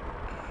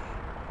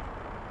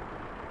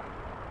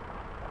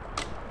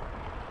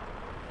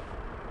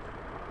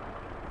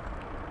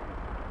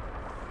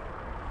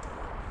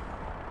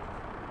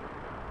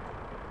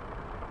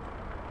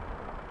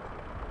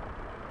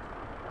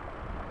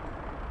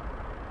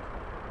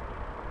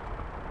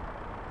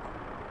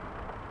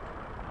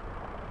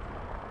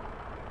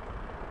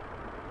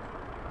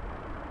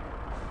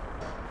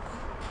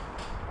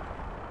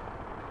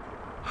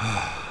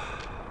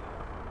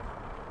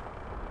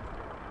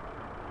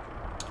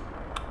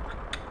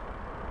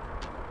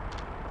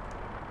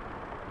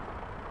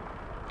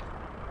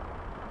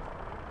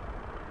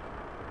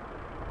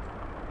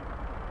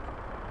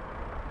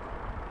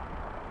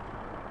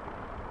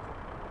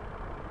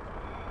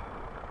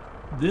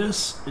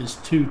 This is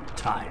too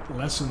tight.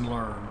 Lesson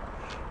learned.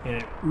 And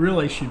it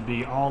really should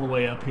be all the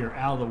way up here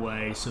out of the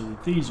way, so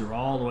that these are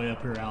all the way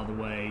up here out of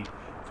the way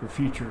for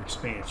future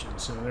expansion.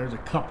 So there's a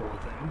couple of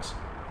things.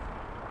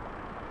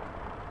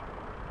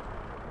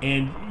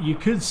 And you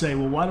could say,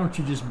 well, why don't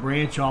you just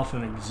branch off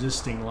an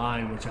existing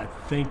line, which I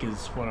think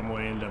is what I'm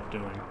going to end up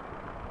doing.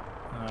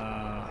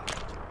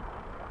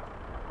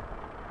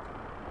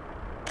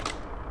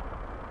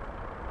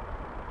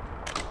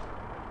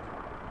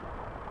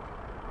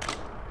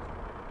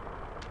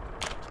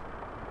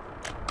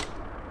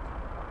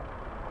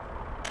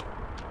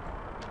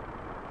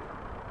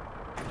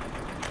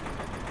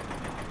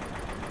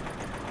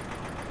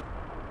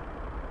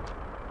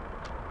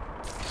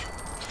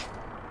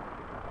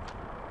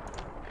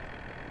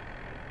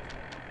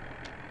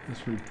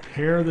 Let's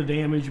repair the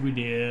damage we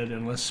did,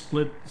 and let's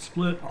split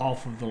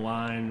off of the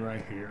line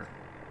right here.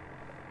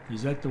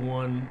 Is that the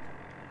one?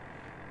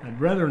 I'd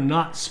rather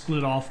not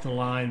split off the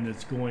line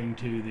that's going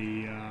to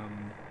the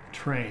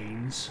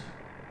trains,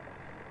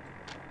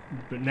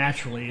 but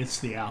naturally it's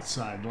the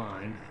outside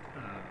line.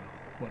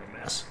 What a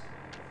mess.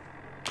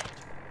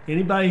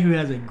 Anybody who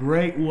has a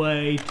great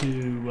way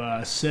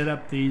to set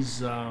up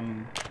these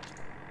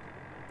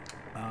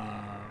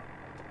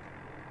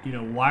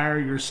wire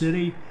your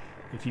city,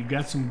 if you've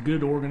got some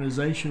good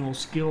organizational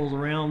skills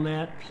around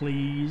that,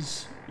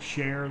 please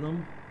share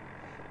them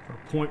or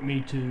point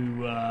me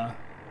to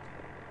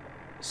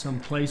some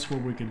place where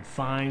we can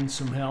find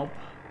some help.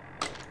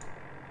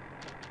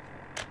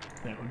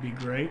 That would be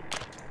great.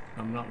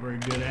 I'm not very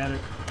good at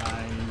it,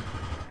 I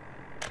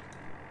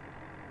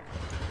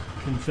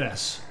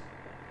confess.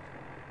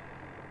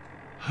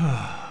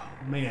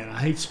 Man, I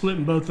hate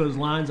splitting both those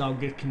lines. I'll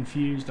get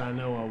confused. I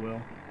know I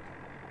will.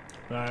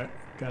 But I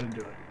gotta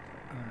do it.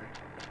 All right.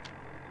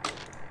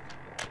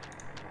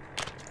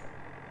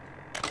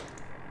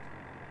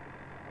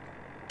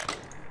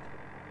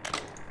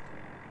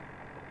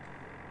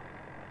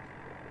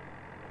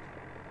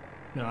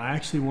 Now I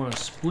actually want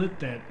to split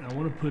that. I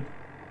want to put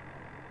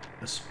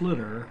a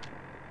splitter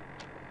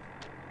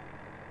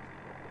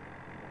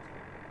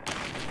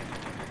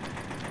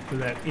for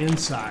that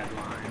inside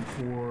line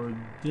for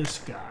this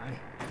guy.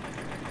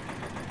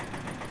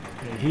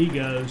 And he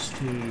goes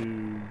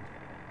to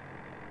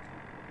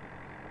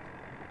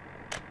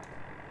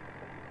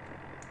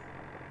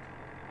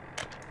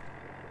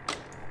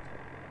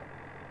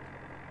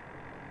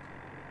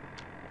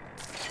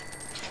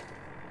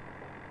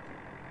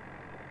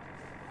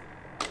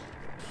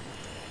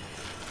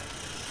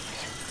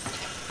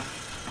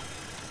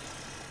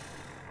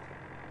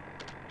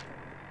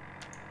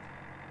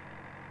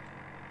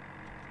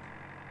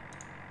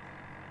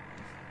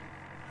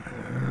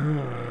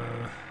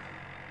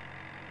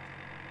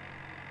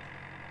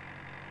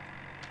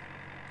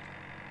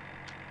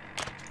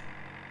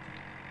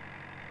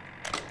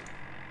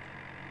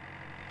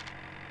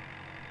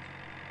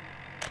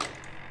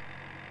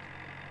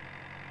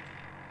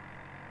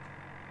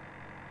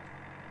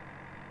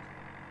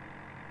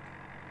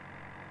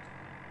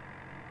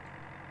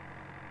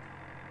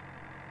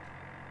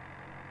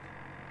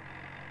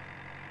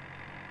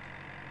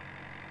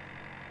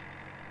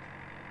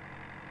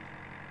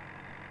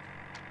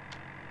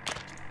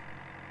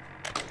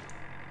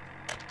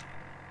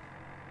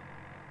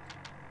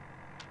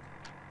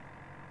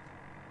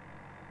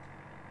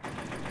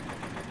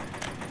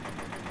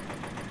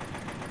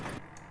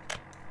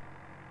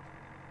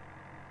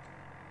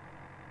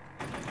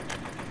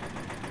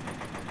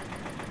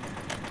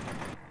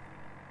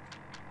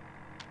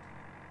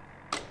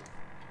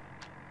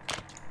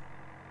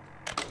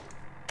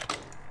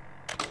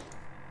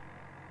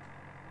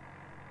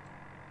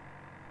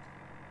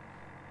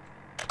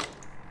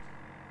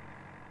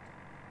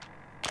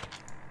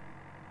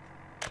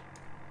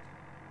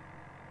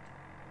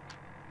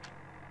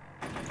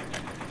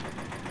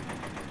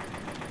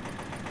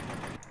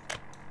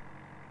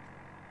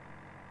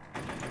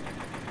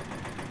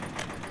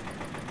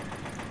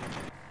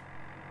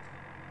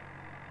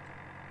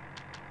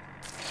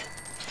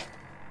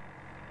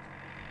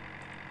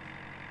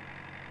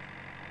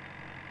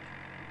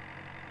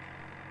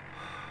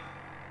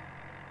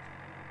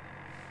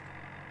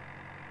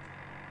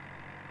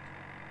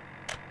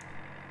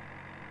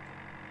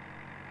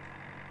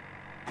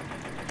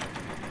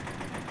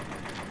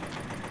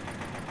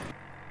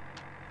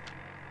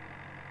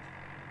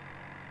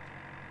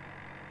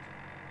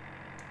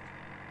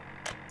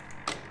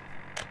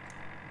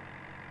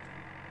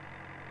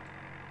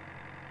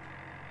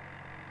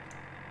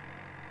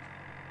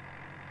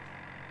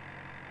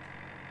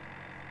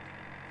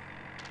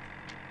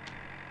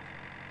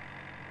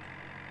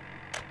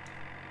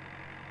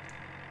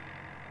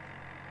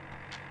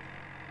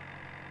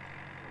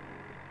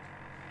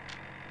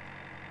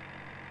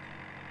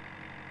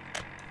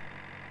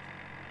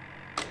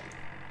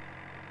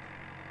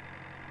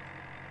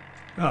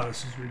oh,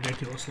 this is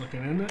ridiculous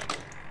looking, isn't it?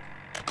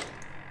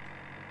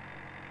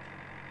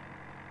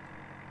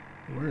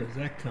 Where is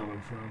that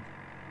coming from?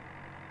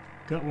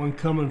 Got one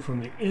coming from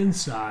the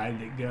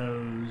inside that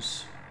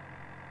goes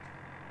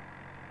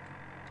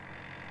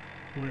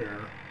where?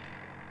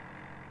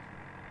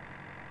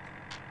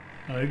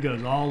 Oh, it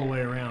goes all the way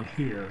around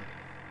here.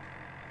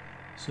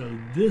 So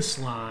this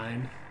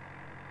line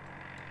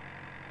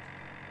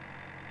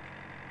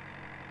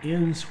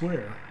ends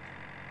where?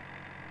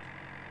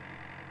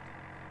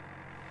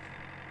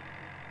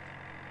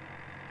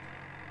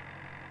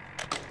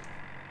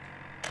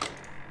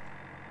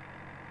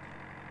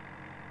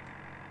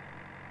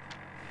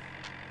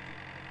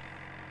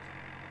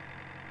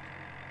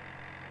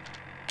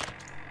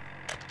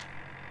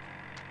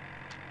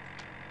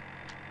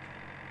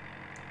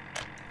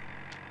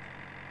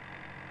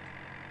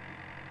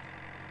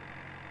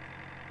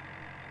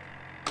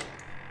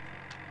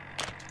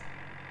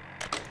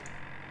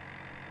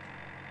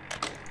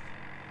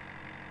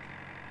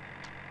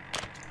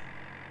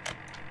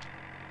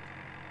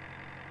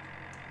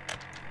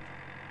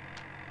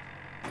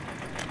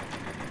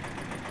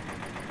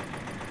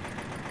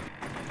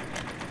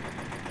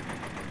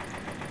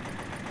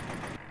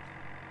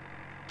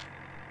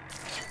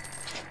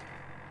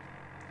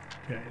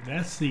 Okay,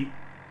 that's the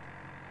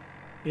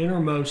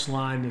innermost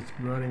line that's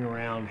running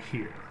around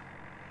here.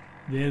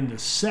 Then the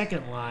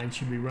second line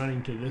should be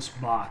running to this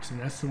box, and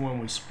that's the one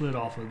we split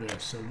off of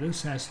this. So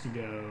this has to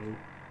go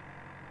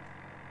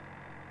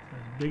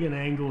as big an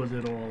angle as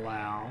it'll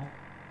allow.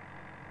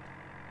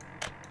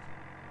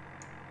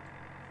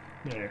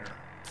 There.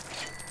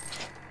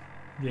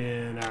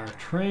 Then our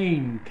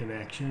train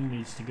connection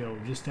needs to go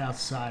just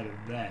outside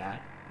of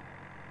that.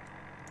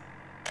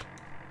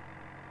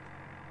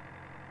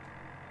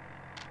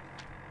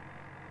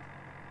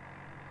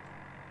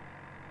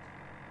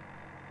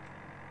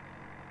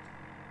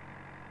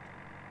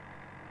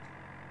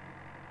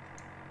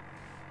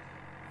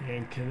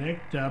 And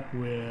connect up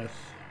with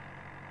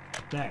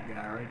that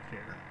guy right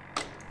there.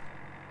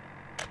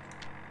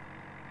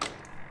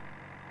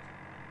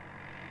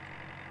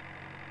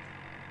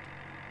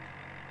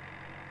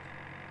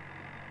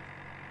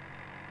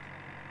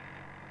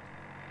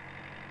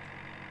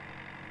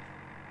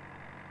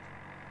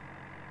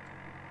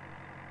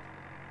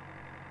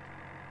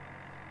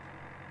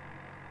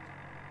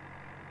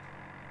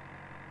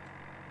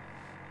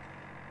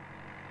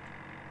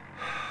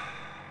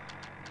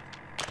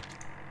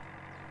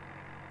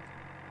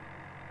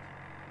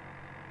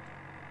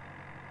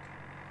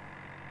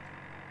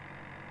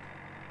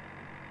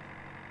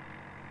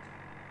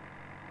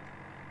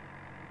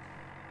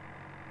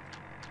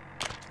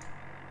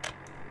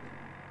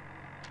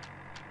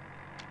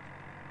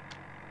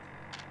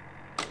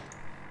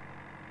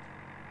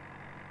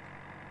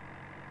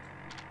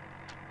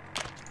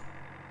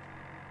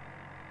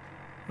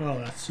 Oh,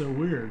 that's so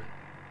weird.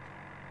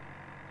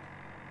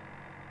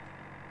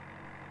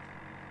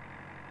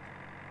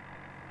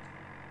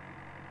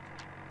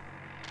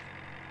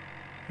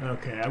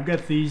 Okay, I've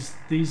got these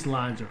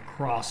lines are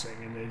crossing,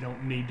 and they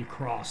don't need to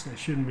cross. They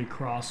shouldn't be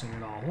crossing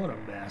at all. What a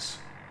mess.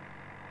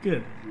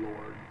 Good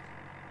Lord.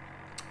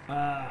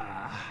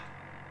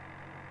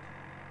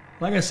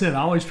 Like I said, I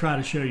always try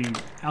to show you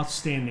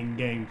outstanding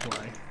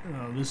gameplay.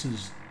 This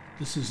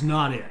is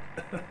not it.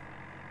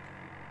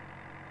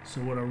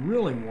 So what I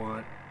really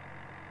want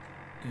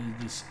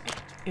is this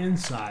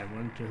inside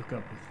one to hook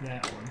up with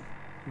that one,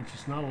 which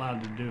is not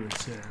allowed to do, it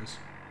says.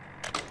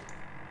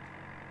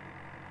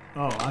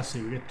 Oh, I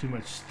see. We got too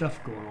much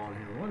stuff going on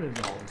here. What is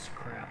all this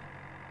crap?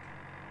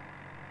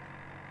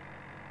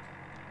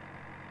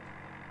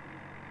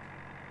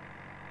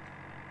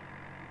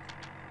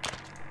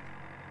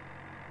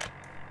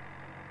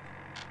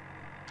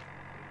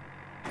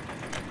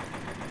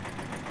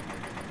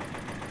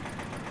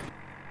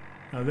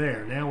 Now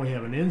there, now we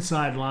have an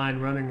inside line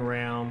running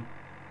around,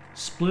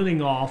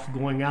 splitting off,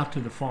 going out to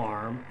the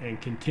farm, and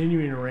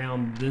continuing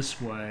around this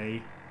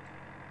way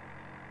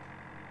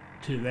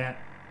to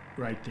that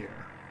right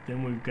there.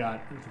 Then we've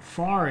got the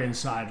far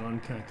inside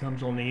one kind of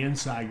comes on the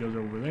inside, goes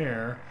over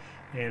there,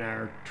 and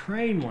our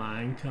train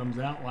line comes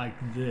out like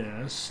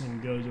this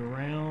and goes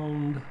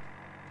around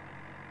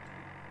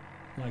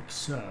like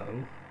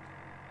so.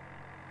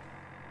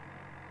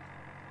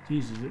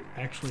 Geez, is it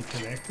actually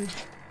connected?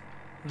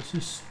 Let's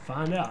just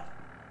find out.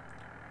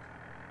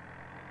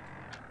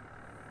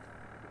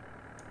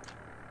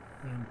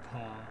 And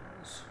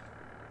pause.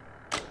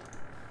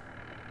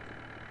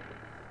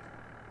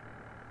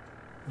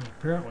 Well,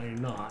 apparently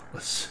not.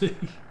 Let's see.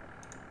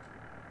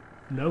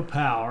 No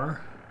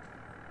power.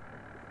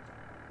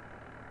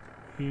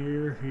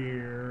 Here,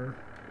 here.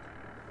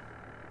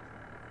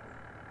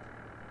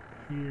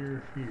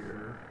 Here,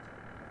 here.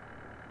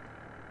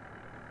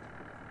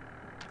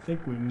 I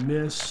think we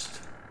missed.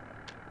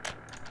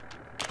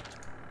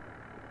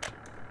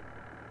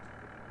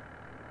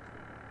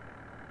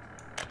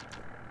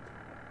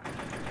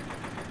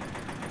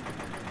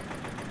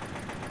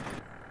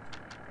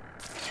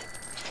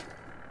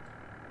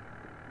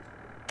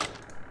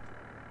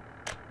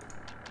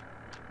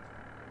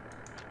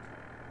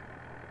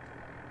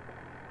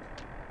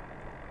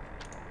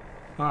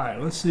 All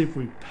right, let's see if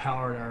we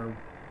powered our...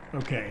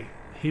 Okay,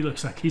 he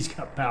looks like he's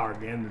got power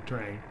again, the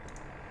train.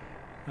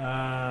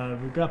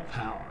 We've got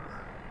power.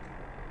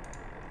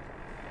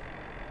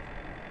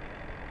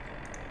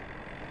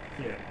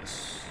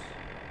 Yes.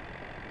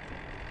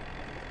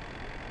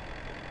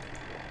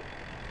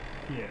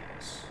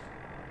 Yes.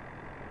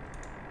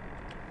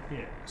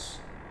 Yes.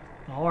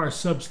 All our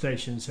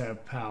substations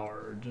have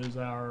power. Does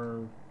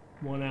our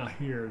one out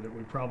here that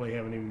we probably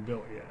haven't even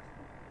built yet?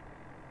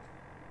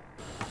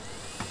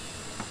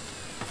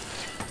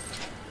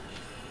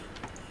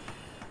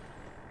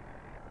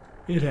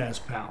 It has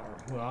power.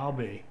 Well, I'll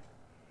be.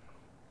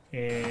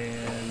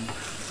 And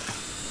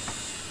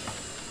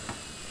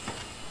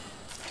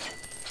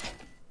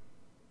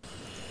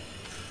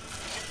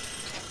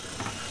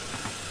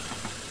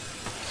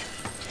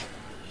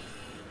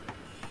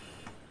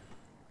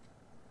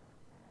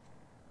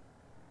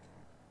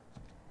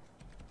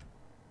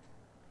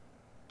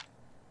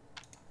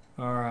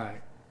all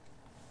right.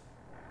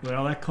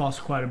 Well, that costs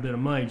quite a bit of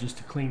money just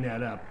to clean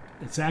that up.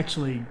 It's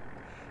actually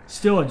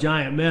still a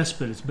giant mess,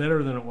 but it's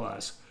better than it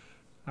was.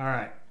 All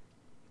right.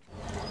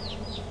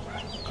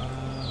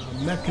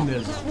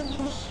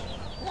 Mechanisms.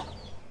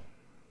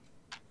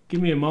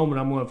 Give me a moment.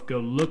 I'm going to have to go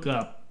look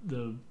up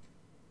the...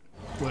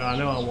 Well, I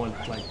know I want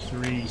like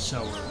 3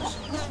 sowers.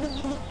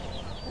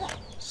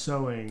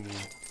 Sowing.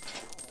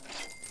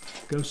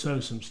 Go sow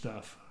some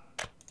stuff.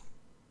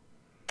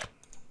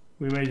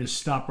 We may just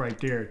stop right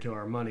there till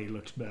our money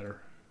looks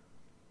better.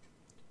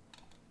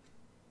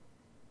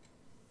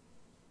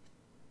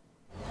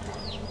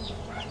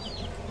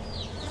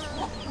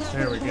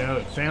 There we go.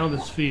 It found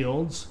its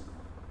fields.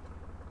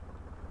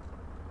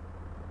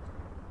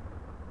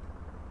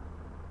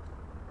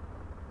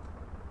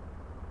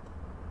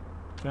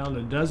 Found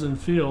a dozen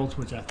fields,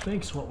 which I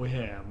think is what we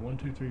have. 1,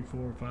 2, 3,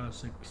 4, 5,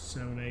 6,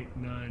 7, 8,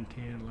 9,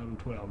 10, 11,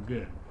 12.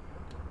 Good.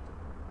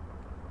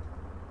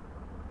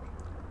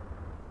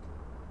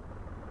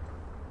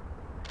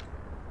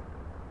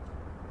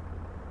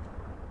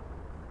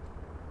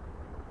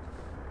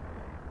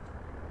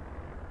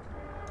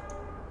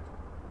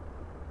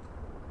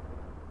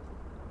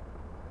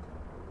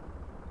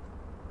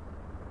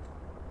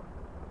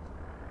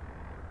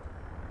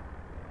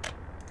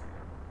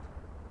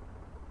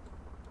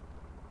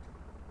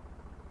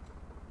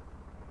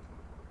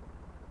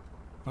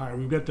 All right,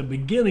 we've got the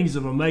beginnings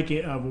of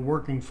a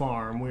working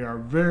farm. We are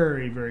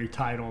very, very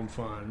tight on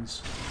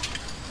funds.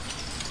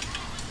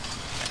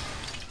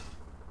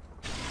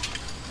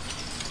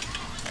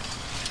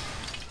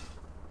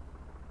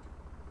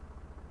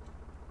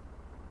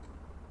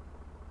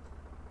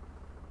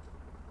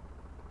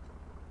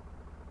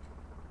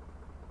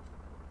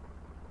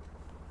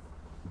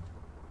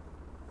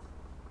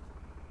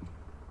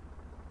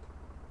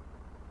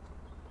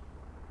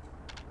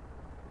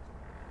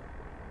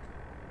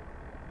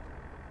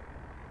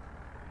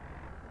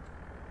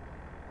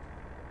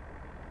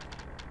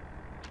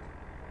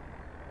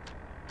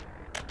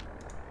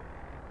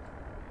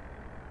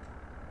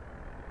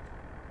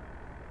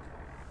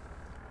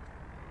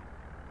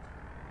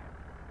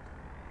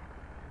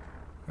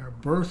 Our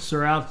births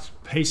are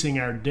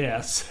outpacing our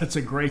deaths. That's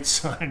a great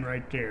sign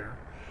right there.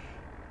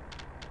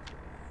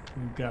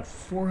 We've got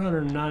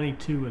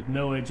 492 with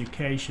no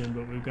education,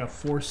 but we've got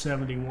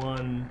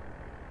 471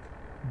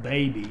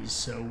 babies.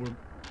 So we're,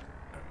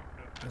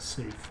 let's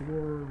see,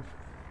 4,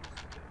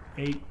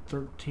 8,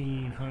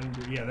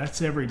 1,300. Yeah,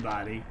 that's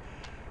everybody.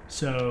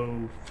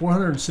 So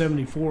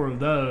 474 of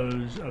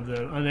those, of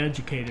the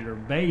uneducated, are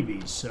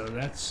babies. So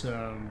that's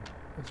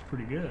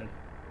pretty good,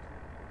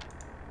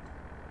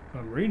 if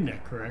I'm reading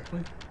that correctly.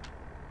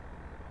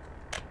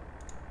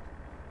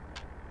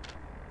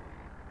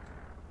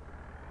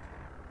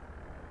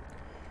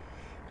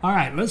 All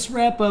right, let's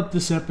wrap up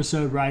this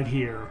episode right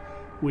here.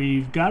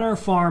 We've got our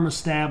farm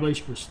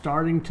established. We're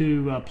starting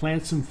to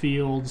plant some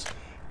fields.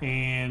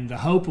 And the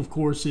hope, of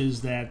course,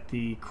 is that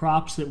the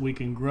crops that we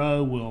can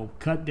grow will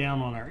cut down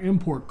on our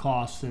import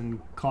costs and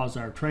cause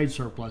our trade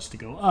surplus to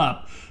go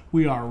up.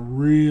 We are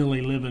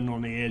really living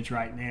on the edge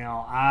right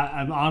now.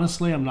 I'm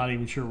honestly, I'm not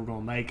even sure we're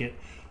going to make it.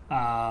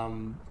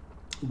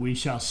 We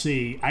shall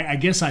see. I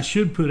guess I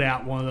should put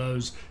out one of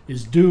those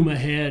is doom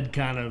ahead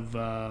kind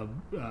of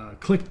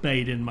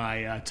clickbait in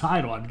my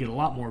title. I'd get a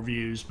lot more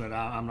views, but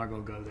I'm not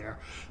going to go there.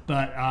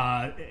 But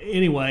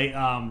anyway,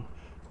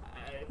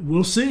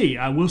 we'll see.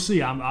 I will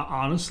see. I'm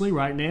honestly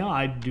right now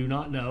I do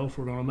not know if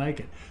we're going to make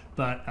it,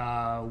 but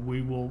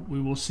we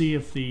will see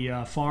if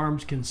the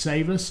farms can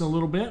save us a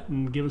little bit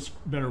and give us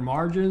better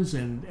margins,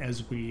 and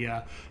as we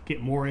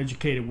get more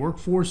educated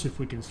workforce, if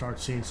we can start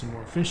seeing some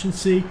more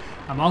efficiency.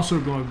 I'm also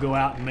going to go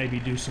out and maybe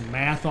do some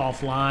math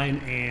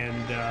offline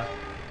and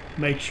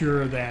make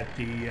sure that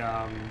the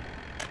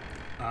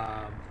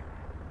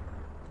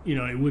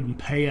it wouldn't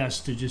pay us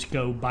to just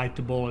go bite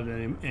the bullet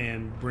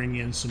and bring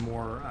in some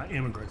more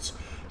immigrants.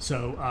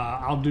 So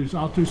I'll do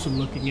some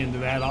looking into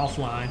that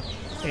offline,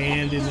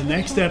 and in the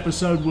next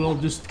episode we'll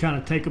just kind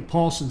of take a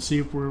pulse and see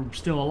if we're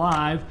still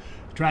alive.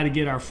 Try to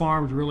get our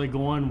farms really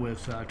going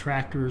with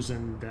tractors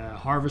and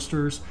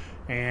harvesters,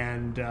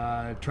 and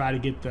try to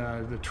get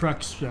the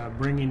trucks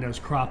bringing those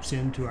crops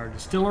into our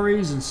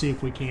distilleries, and see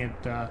if we can't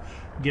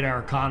get our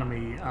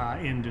economy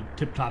into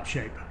tip-top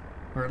shape,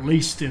 or at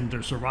least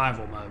into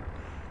survival mode.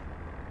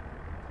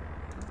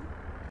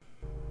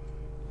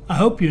 I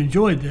hope you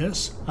enjoyed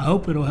this. I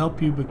hope it'll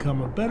help you become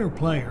a better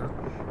player,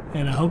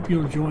 and I hope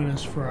you'll join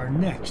us for our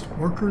next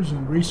Workers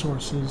and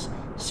Resources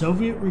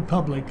Soviet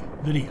Republic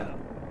video.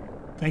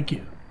 Thank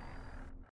you.